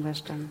compassion and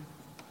wisdom.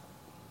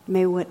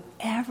 May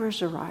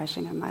whatever's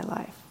arising in my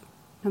life,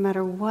 no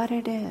matter what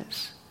it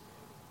is,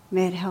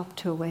 may it help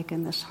to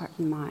awaken this heart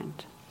and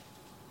mind.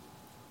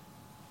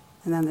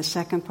 And then the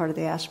second part of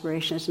the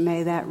aspiration is,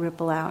 may that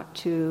ripple out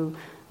to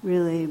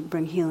really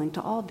bring healing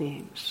to all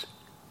beings.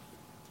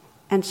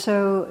 And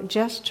so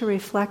just to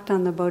reflect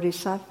on the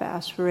bodhisattva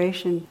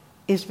aspiration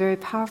is very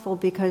powerful,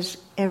 because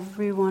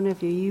every one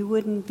of you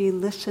wouldn't be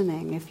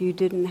listening if you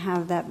didn't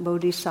have that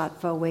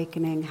bodhisattva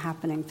awakening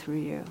happening through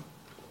you.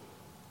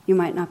 You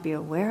might not be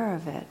aware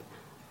of it,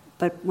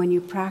 but when you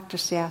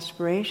practice the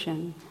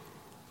aspiration,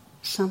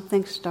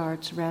 something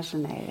starts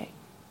resonating.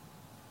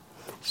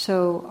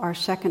 So our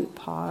second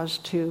pause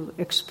to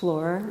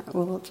explore,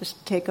 we'll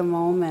just take a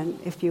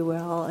moment, if you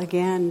will,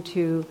 again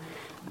to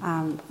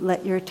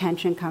let your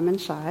attention come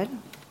inside.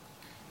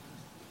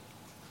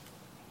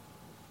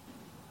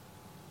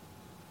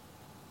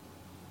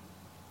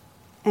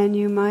 And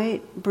you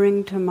might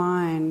bring to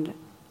mind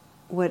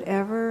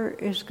whatever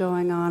is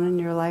going on in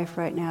your life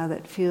right now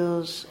that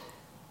feels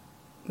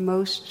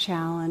most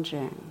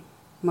challenging,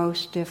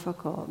 most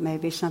difficult,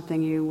 maybe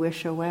something you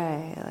wish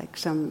away, like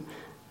some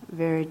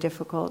very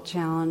difficult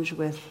challenge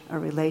with a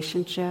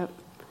relationship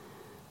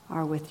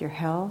or with your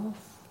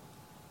health,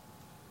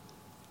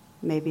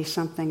 maybe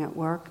something at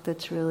work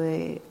that's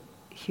really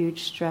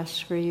huge stress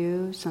for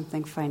you,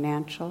 something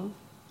financial.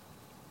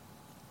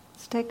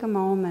 Let's take a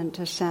moment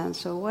to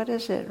sense, so what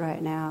is it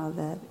right now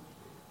that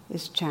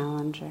is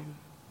challenging?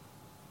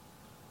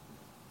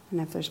 And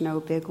if there's no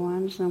big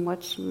ones, then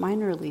what's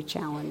minorly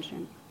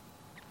challenging?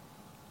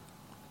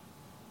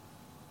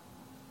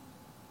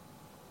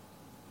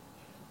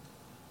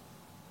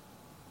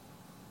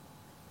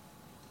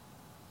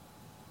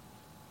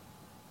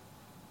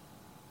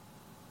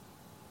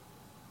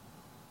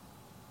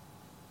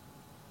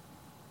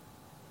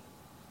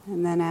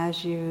 And then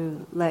as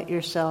you let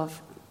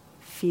yourself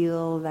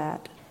feel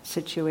that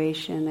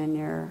situation in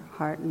your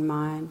heart and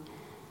mind,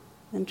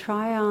 then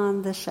try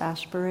on this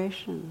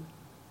aspiration.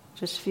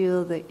 Just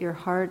feel that your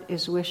heart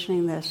is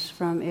wishing this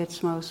from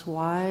its most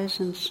wise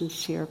and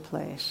sincere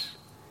place.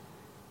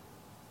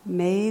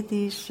 May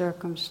these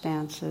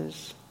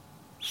circumstances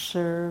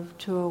serve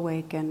to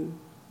awaken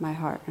my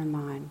heart and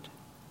mind.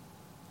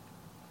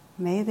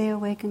 May they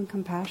awaken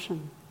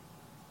compassion.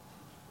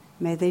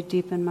 May they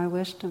deepen my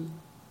wisdom.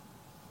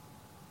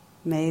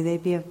 May they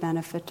be of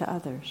benefit to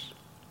others.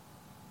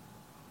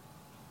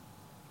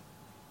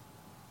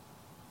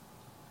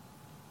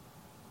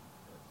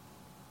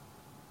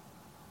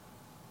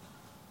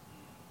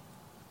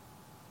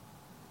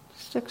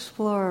 Just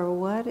explore,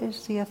 what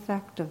is the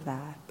effect of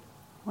that?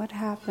 What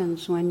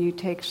happens when you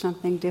take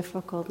something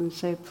difficult and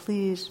say,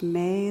 please,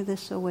 may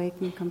this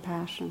awaken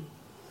compassion?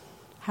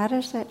 How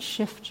does that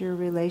shift your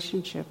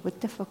relationship with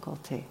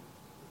difficulty?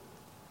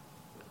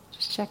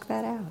 Just check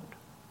that out.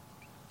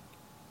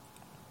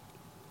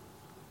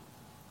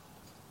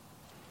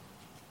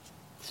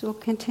 So we'll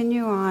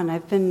continue on.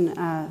 I've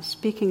been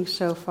speaking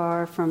so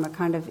far from a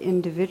kind of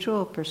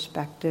individual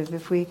perspective.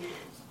 If we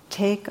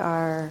take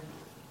our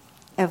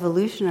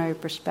evolutionary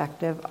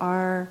perspective,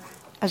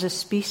 as a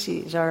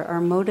species, our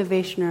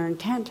motivation or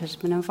intent has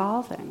been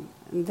evolving.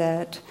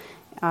 That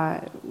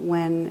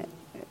when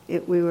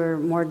we were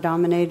more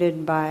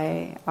dominated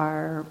by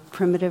our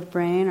primitive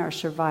brain, our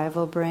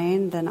survival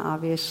brain, then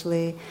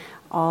obviously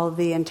all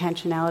the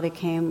intentionality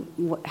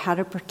came, how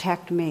to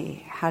protect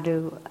me, how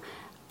to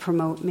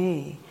promote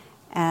me.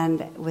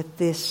 And with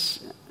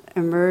this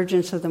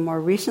emergence of the more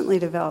recently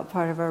developed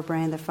part of our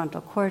brain, the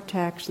frontal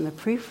cortex and the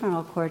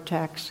prefrontal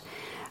cortex,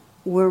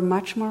 we're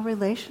much more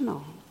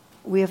relational.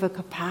 We have a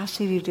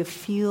capacity to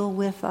feel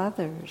with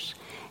others.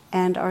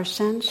 And our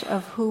sense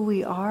of who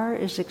we are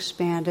is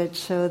expanded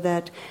so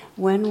that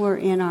when we're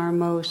in our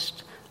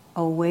most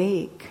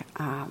awake,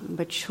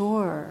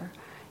 mature,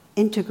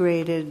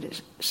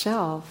 integrated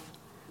self,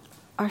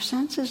 our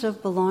senses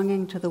of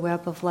belonging to the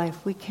web of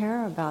life, we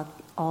care about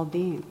all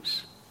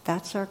beings.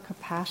 That's our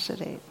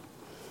capacity,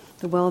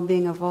 the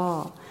well-being of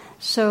all.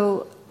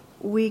 So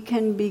we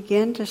can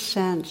begin to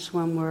sense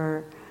when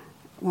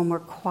we're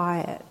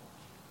quiet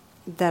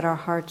that our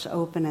hearts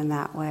open in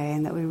that way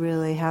and that we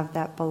really have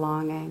that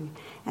belonging.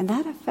 And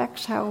that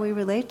affects how we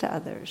relate to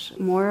others.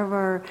 More of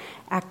our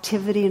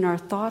activity and our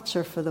thoughts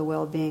are for the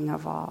well-being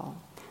of all.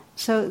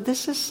 So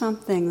this is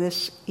something,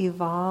 this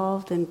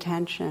evolved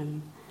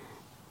intention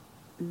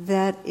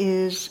that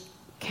is,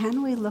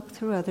 can we look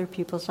through other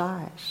people's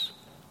eyes?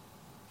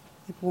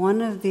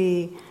 One of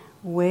the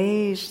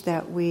ways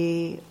that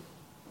we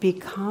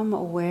become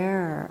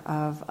aware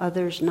of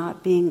others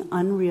not being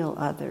unreal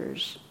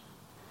others,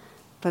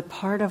 but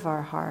part of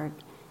our heart,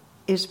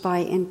 is by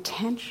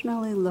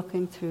intentionally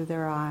looking through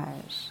their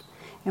eyes.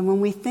 And when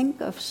we think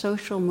of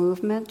social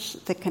movements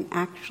that can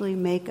actually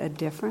make a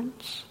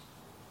difference,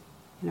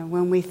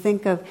 when we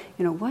think of,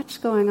 what's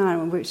going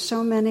on,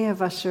 so many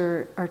of us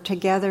are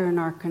together in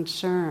our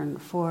concern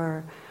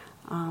for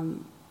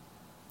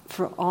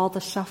all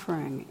the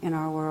suffering in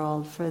our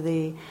world, for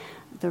the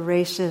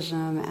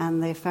racism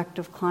and the effect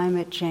of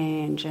climate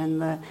change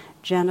and the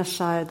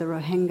genocide, the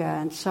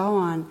Rohingya, and so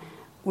on.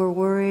 We're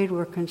worried,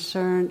 we're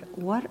concerned.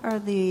 What are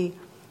the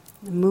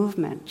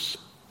movements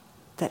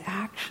that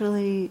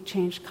actually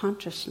change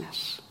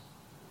consciousness?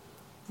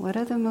 What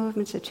are the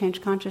movements that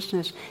change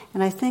consciousness?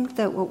 And I think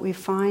that what we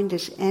find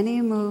is any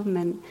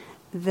movement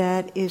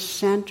that is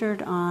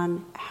centered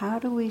on how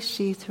do we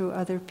see through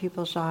other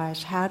people's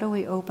eyes, how do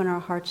we open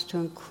our hearts to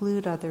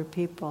include other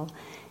people,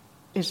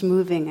 is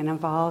moving and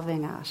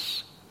evolving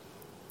us.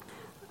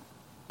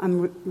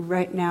 I'm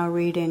right now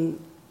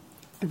reading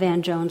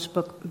Van Jones'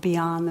 book,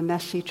 Beyond the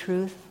Messy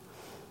Truth.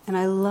 And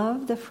I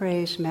love the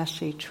phrase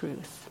messy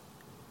truth,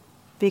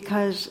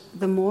 because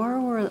the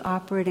more we're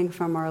operating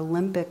from our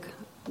limbic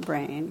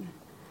brain,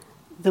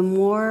 the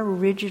more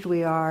rigid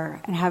we are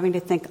and having to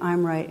think,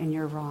 I'm right and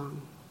you're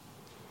wrong.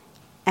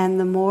 And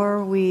the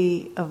more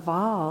we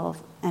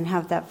evolve and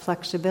have that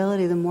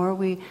flexibility, the more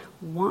we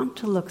want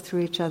to look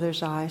through each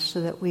other's eyes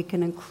so that we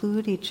can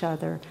include each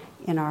other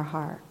in our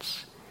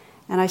hearts.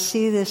 And I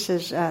see this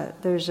as,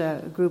 there's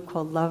a group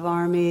called Love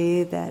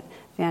Army that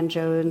Van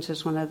Jones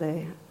is one of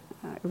the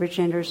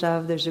originators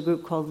of. There's a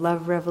group called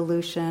Love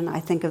Revolution. I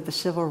think of the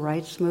civil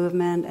rights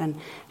movement and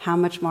how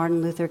much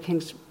Martin Luther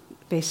King's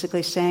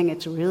basically saying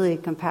it's really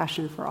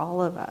compassion for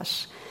all of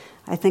us.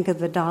 I think of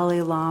the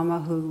Dalai Lama,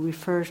 who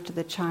refers to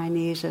the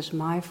Chinese as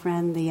my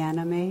friend, the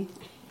enemy.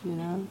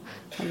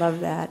 I love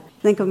that.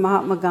 Think of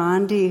Mahatma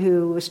Gandhi,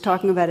 who was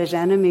talking about his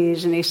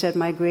enemies, and he said,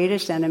 my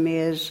greatest enemy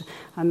is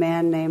a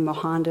man named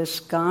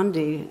Mohandas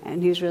Gandhi,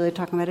 and he's really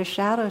talking about his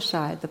shadow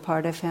side, the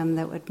part of him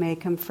that would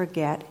make him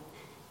forget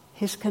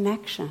his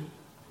connection.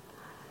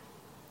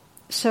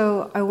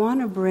 So I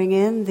want to bring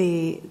in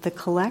the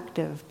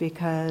collective,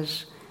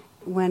 because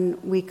when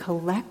we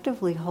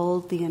collectively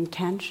hold the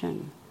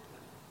intention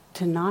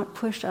to not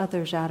push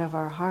others out of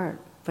our heart,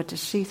 but to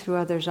see through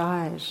others'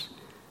 eyes,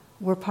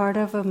 we're part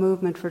of a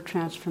movement for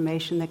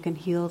transformation that can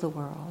heal the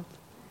world.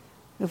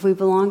 If we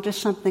belong to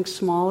something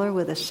smaller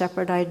with a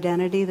separate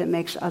identity that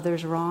makes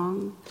others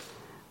wrong,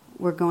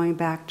 we're going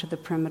back to the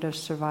primitive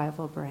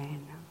survival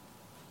brain.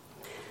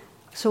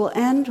 So we'll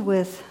end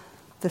with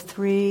the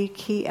 3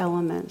 key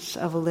elements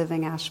of a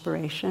living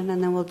aspiration,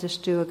 and then we'll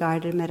just do a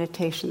guided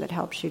meditation that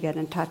helps you get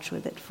in touch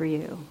with it for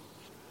you.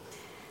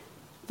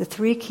 The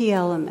 3 key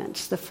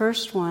elements. The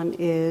first one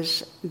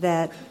is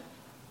that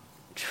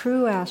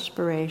true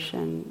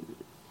aspiration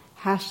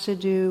has to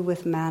do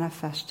with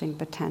manifesting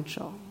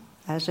potential.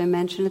 As I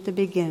mentioned at the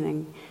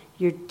beginning,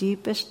 your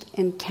deepest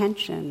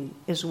intention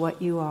is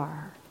what you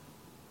are.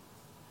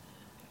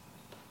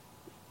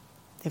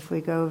 If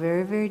we go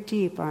very, very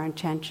deep, our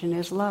intention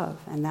is love,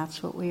 and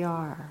that's what we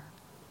are.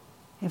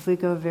 If we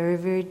go very,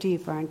 very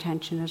deep, our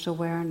intention is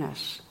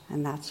awareness,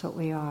 and that's what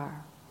we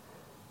are.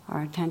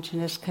 Our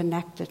intention is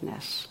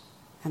connectedness,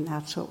 and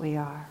that's what we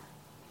are.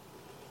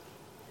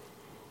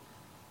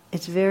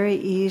 It's very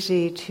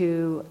easy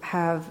to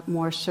have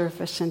more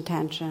surface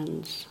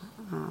intentions.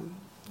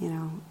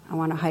 I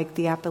want to hike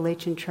the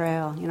Appalachian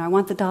Trail. I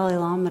want the Dalai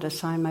Lama to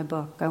sign my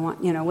book. I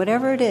want,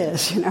 whatever it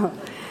is,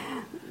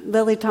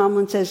 Lily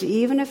Tomlin says,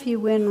 even if you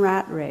win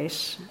rat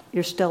race,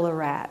 you're still a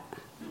rat,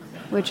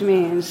 which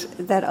means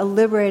that a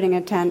liberating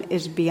intent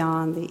is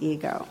beyond the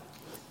ego.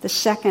 The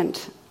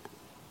second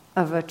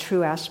of a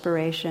true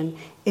aspiration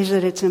is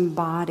that it's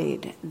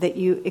embodied, that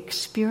you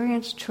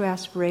experience true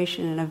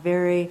aspiration in a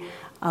very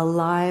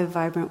alive,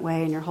 vibrant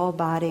way in your whole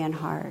body and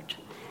heart.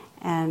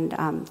 And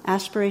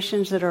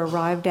aspirations that are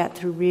arrived at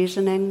through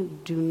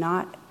reasoning do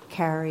not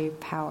carry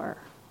power.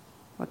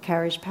 What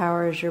carries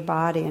power is your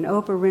body. And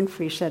Oprah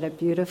Winfrey said it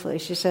beautifully.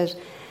 She says,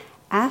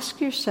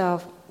 ask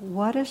yourself,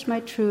 what is my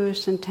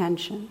truest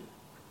intention?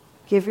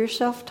 Give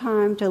yourself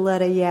time to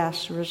let a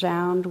yes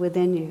resound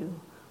within you.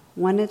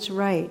 When it's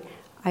right,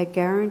 I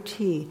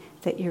guarantee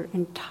that your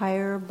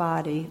entire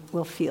body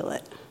will feel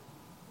it.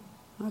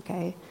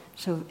 Okay?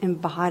 So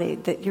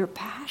embodied, that you're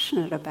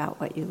passionate about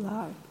what you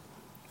love.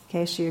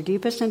 Okay, so your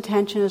deepest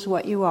intention is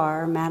what you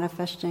are,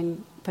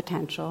 manifesting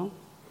potential,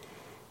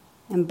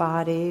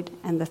 embodied,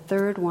 and the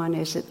third one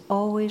is it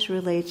always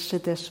relates to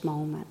this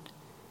moment.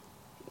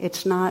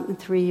 It's not in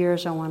 3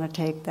 years I want to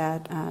take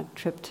that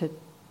trip to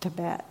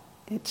Tibet.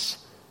 It's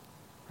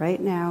right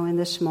now in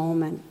this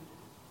moment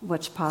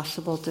what's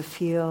possible to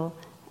feel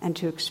and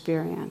to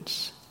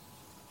experience.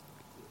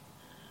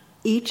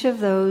 Each of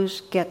those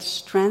gets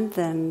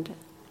strengthened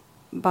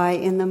by,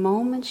 in the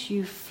moments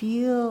you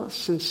feel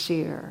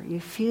sincere, you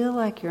feel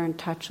like you're in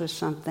touch with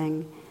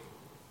something,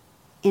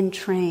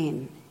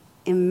 entrain,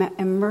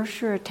 immerse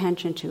your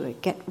attention to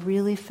it, get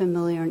really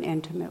familiar and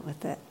intimate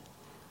with it.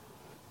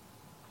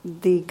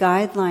 The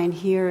guideline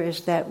here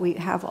is that we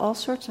have all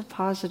sorts of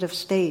positive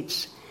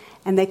states,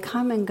 and they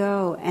come and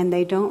go, and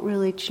they don't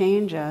really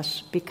change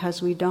us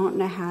because we don't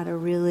know how to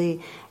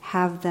really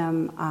have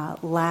them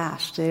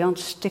last. They don't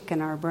stick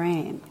in our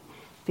brain,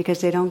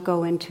 because they don't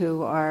go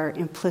into our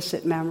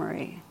implicit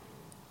memory.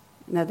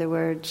 In other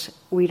words,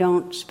 we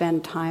don't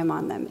spend time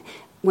on them.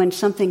 When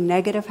something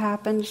negative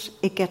happens,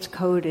 it gets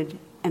coded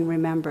and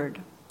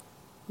remembered.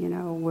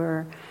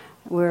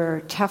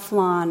 We're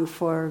Teflon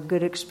for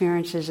good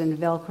experiences and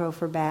Velcro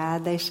for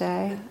bad, they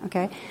say.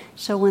 Okay?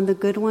 So when the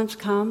good ones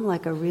come,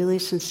 like a really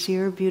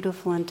sincere,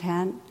 beautiful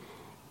intent,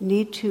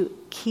 need to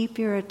keep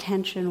your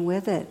attention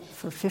with it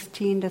for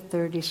 15 to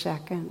 30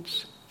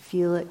 seconds.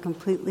 Feel it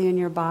completely in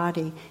your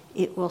body.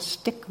 It will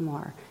stick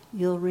more.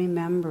 You'll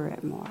remember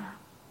it more.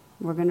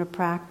 We're going to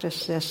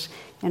practice this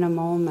in a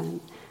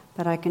moment.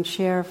 But I can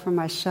share for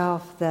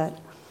myself that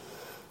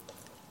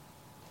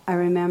I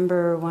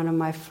remember one of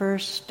my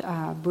first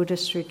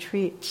Buddhist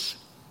retreats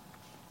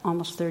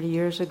almost 30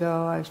 years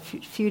ago. I was a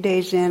few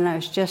days in, I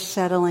was just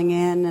settling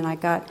in, and I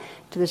got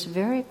to this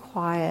very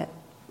quiet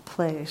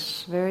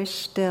place, very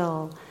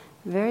still,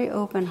 very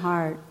open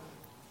heart,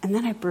 and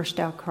then I burst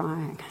out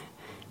crying.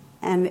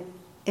 And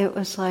it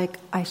was like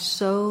I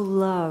so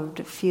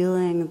loved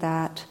feeling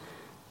that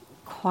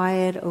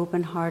quiet,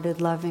 open-hearted,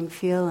 loving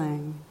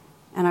feeling.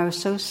 And I was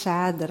so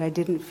sad that I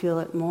didn't feel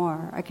it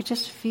more. I could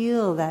just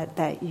feel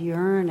that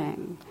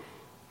yearning.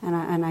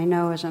 And I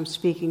know as I'm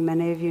speaking,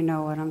 many of you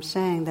know what I'm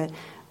saying, that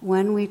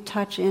when we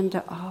touch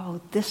into,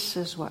 this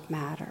is what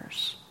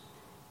matters.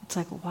 It's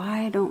like,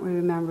 why don't we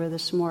remember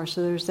this more?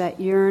 So there's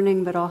that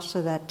yearning, but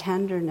also that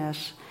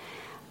tenderness.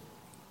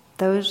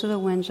 Those are the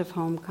winds of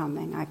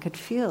homecoming. I could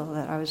feel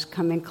that I was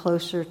coming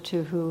closer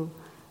to who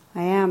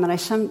I am.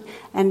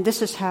 And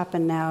this has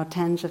happened now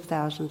tens of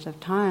thousands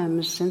of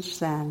times since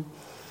then.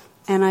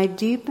 And I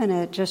deepen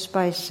it just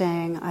by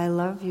saying, I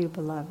love you,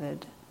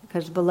 beloved.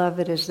 Because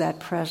beloved is that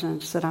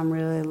presence that I'm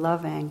really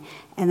loving.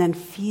 And then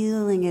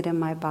feeling it in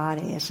my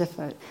body as if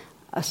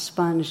a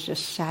sponge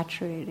just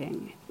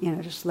saturating,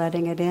 just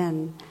letting it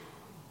in.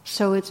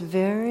 So it's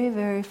very,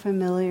 very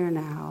familiar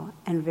now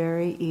and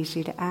very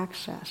easy to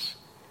access.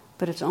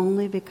 But it's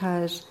only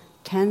because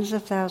tens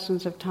of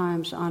thousands of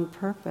times on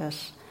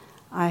purpose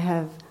I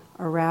have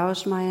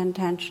aroused my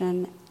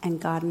intention and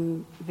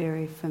gotten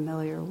very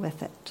familiar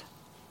with it.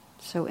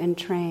 So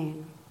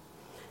entrain.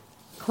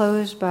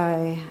 Close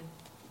by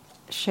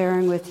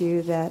sharing with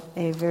you that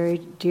a very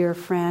dear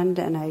friend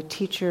and a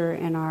teacher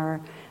in our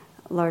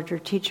larger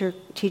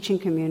teaching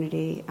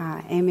community,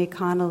 Amy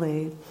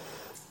Connolly,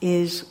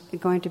 is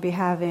going to be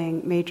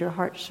having major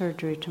heart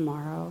surgery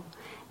tomorrow.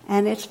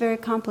 And it's very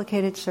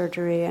complicated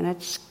surgery, and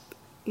it's,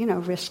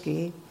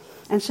 risky.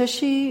 And so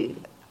she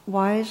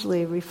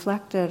wisely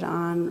reflected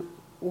on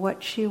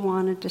what she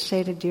wanted to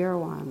say to dear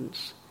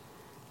ones.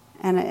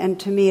 And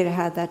to me, it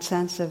had that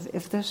sense of,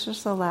 if this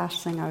was the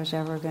last thing I was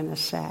ever going to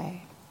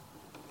say.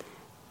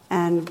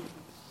 And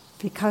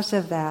because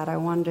of that, I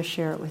wanted to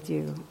share it with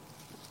you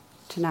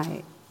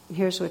tonight.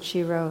 Here's what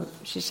she wrote.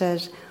 She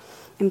says,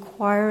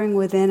 inquiring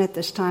within at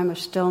this time of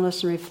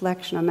stillness and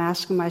reflection, I'm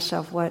asking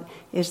myself what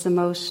is the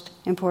most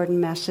important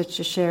message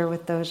to share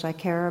with those I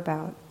care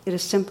about. It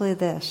is simply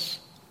this.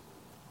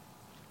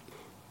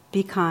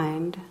 Be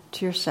kind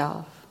to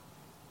yourself,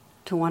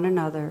 to one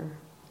another,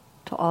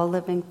 to all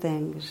living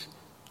things,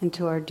 and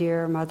to our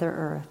dear Mother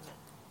Earth,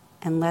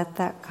 and let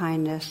that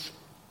kindness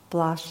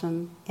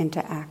blossom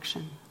into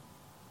action.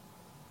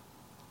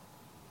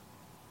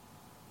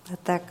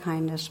 Let that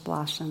kindness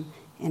blossom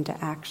into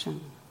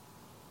action.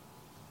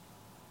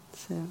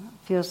 So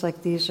it feels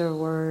like these are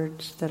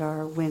words that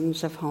are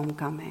winds of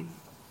homecoming.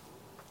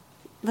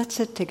 Let's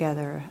sit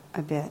together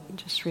a bit and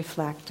just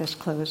reflect as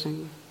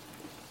closing.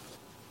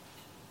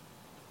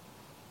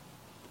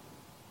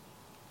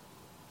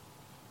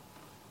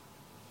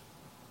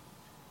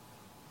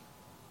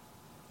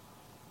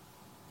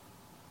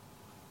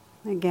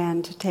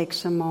 Again, to take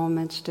some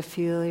moments to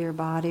feel your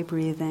body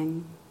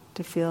breathing,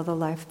 to feel the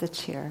life that's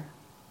here.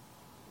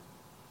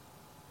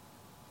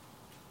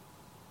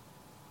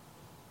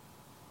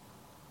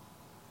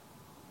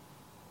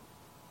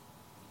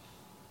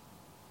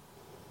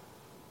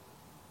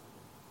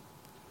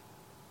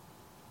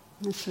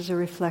 This is a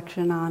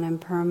reflection on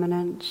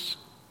impermanence,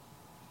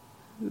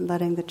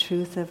 letting the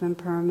truth of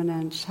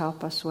impermanence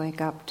help us wake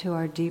up to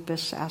our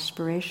deepest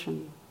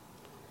aspiration.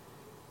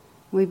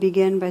 We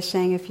begin by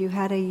saying, if you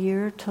had a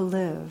year to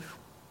live,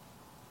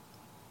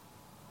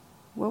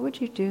 what would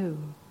you do?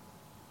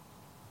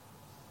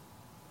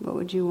 What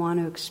would you want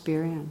to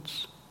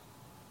experience?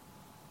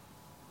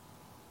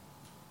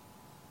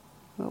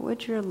 What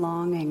would your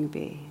longing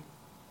be?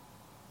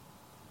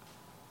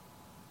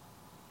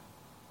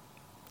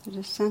 So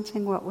just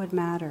sensing what would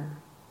matter.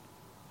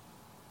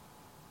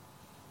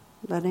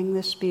 Letting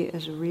this be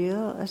as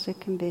real as it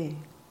can be.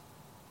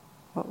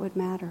 What would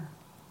matter?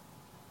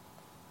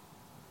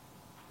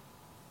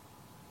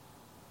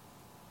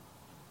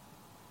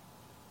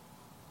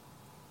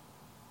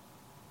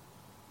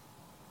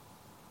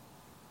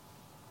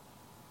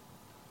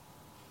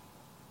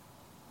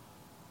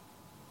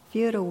 If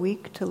you had a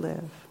week to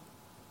live,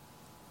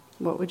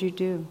 what would you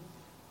do?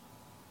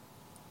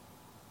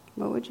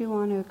 What would you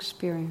want to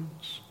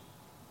experience?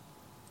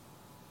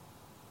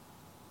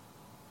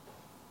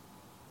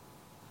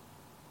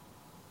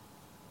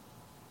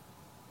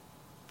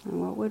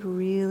 And what would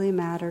really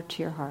matter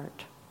to your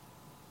heart?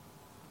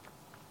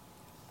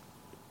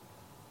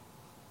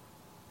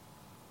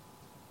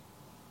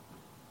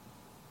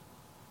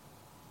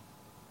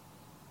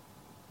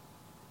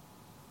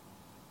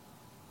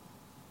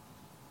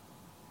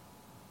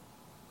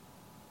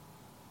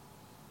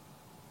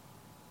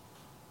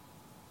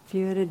 If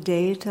you had a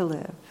day to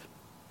live,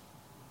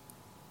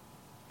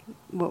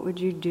 what would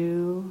you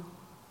do?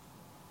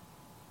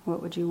 What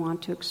would you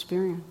want to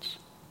experience?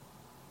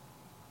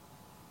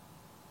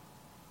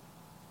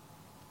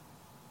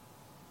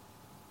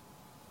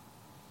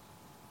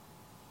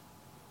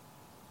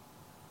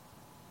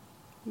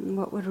 And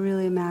what would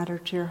really matter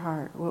to your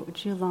heart? What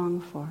would you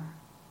long for?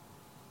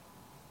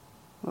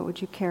 What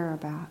would you care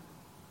about?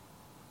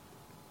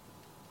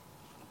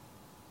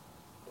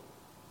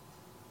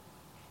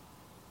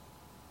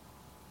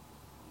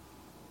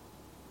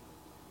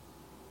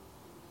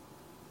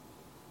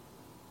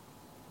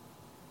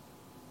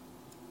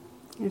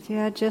 If you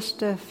had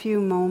just a few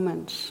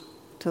moments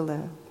to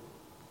live,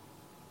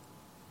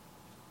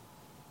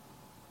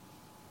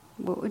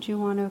 what would you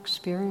want to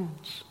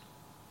experience?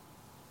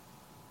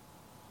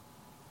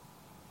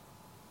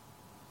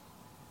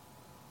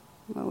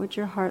 What would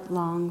your heart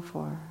long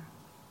for?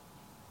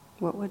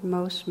 What would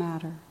most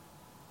matter?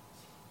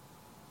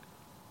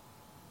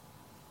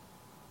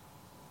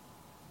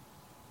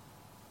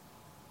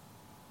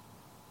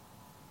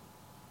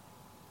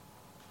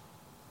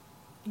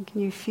 And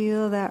can you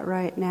feel that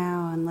right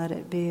now and let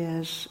it be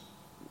as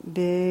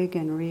big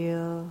and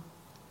real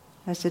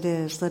as it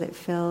is? Let it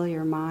fill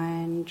your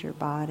mind, your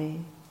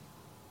body,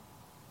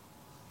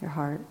 your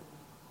heart.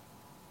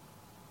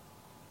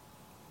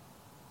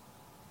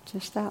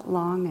 Just that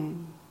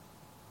longing.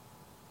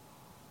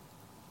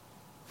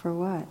 For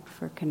what?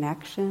 For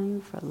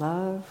connection, for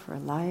love, for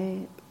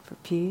light, for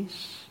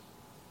peace.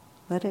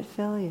 Let it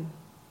fill you.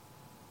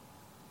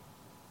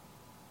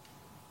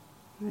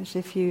 As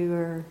if you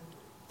were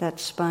that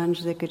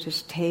sponge that could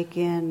just take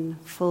in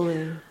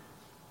fully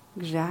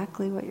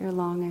exactly what you're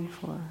longing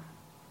for.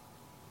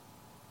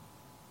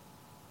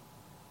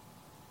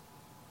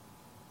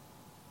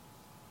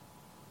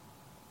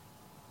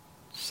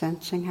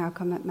 Sensing how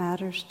come it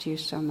matters to you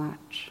so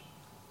much.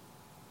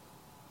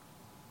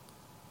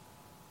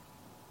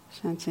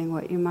 Sensing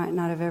what you might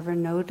not have ever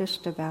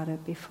noticed about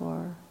it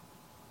before.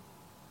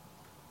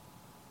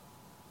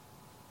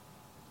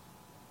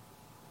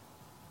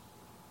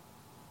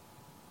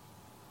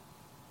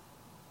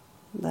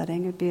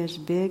 Letting it be as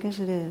big as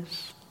it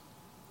is.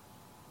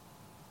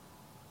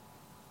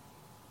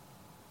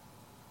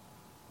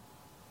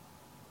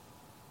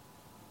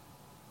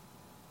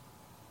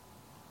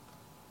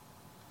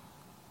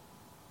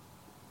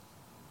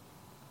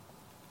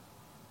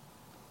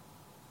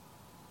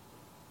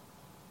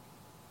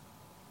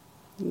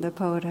 The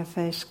poet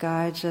Hafez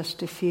guides us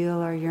to feel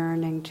our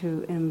yearning,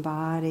 to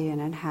embody and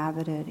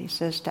inhabit it. He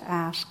says to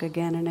ask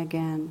again and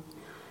again,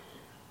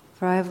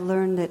 for I have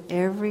learned that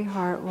every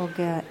heart will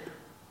get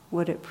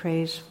what it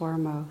prays for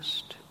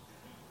most.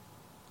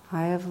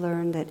 I have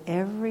learned that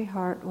every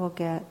heart will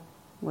get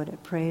what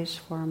it prays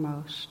for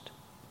most.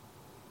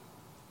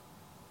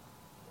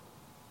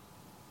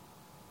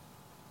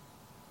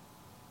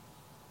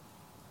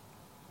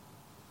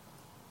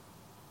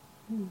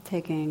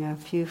 Taking a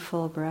few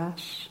full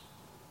breaths.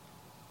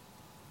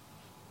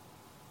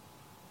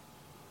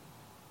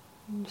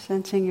 And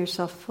sensing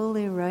yourself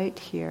fully right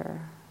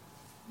here.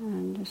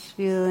 And just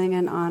feeling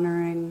and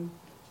honoring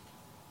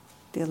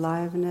the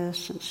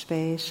aliveness and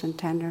space and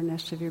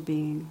tenderness of your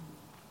being.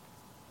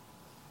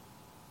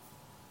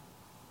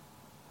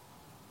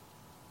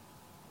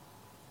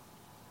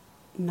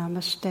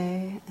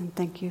 Namaste, and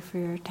thank you for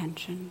your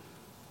attention.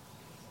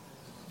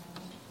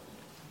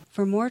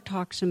 For more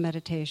talks and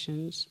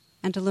meditations,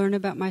 and to learn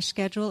about my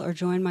schedule or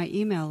join my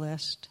email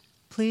list,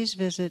 please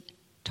visit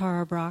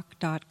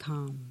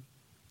tarabrach.com.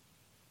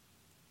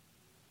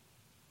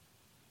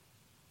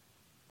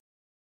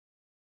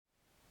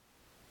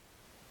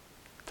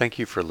 Thank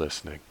you for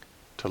listening.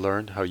 To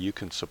learn how you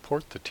can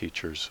support the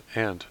teachers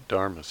and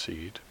Dharma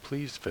Seed,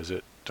 please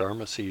visit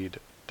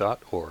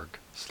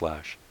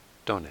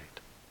dharmaseed.org/donate.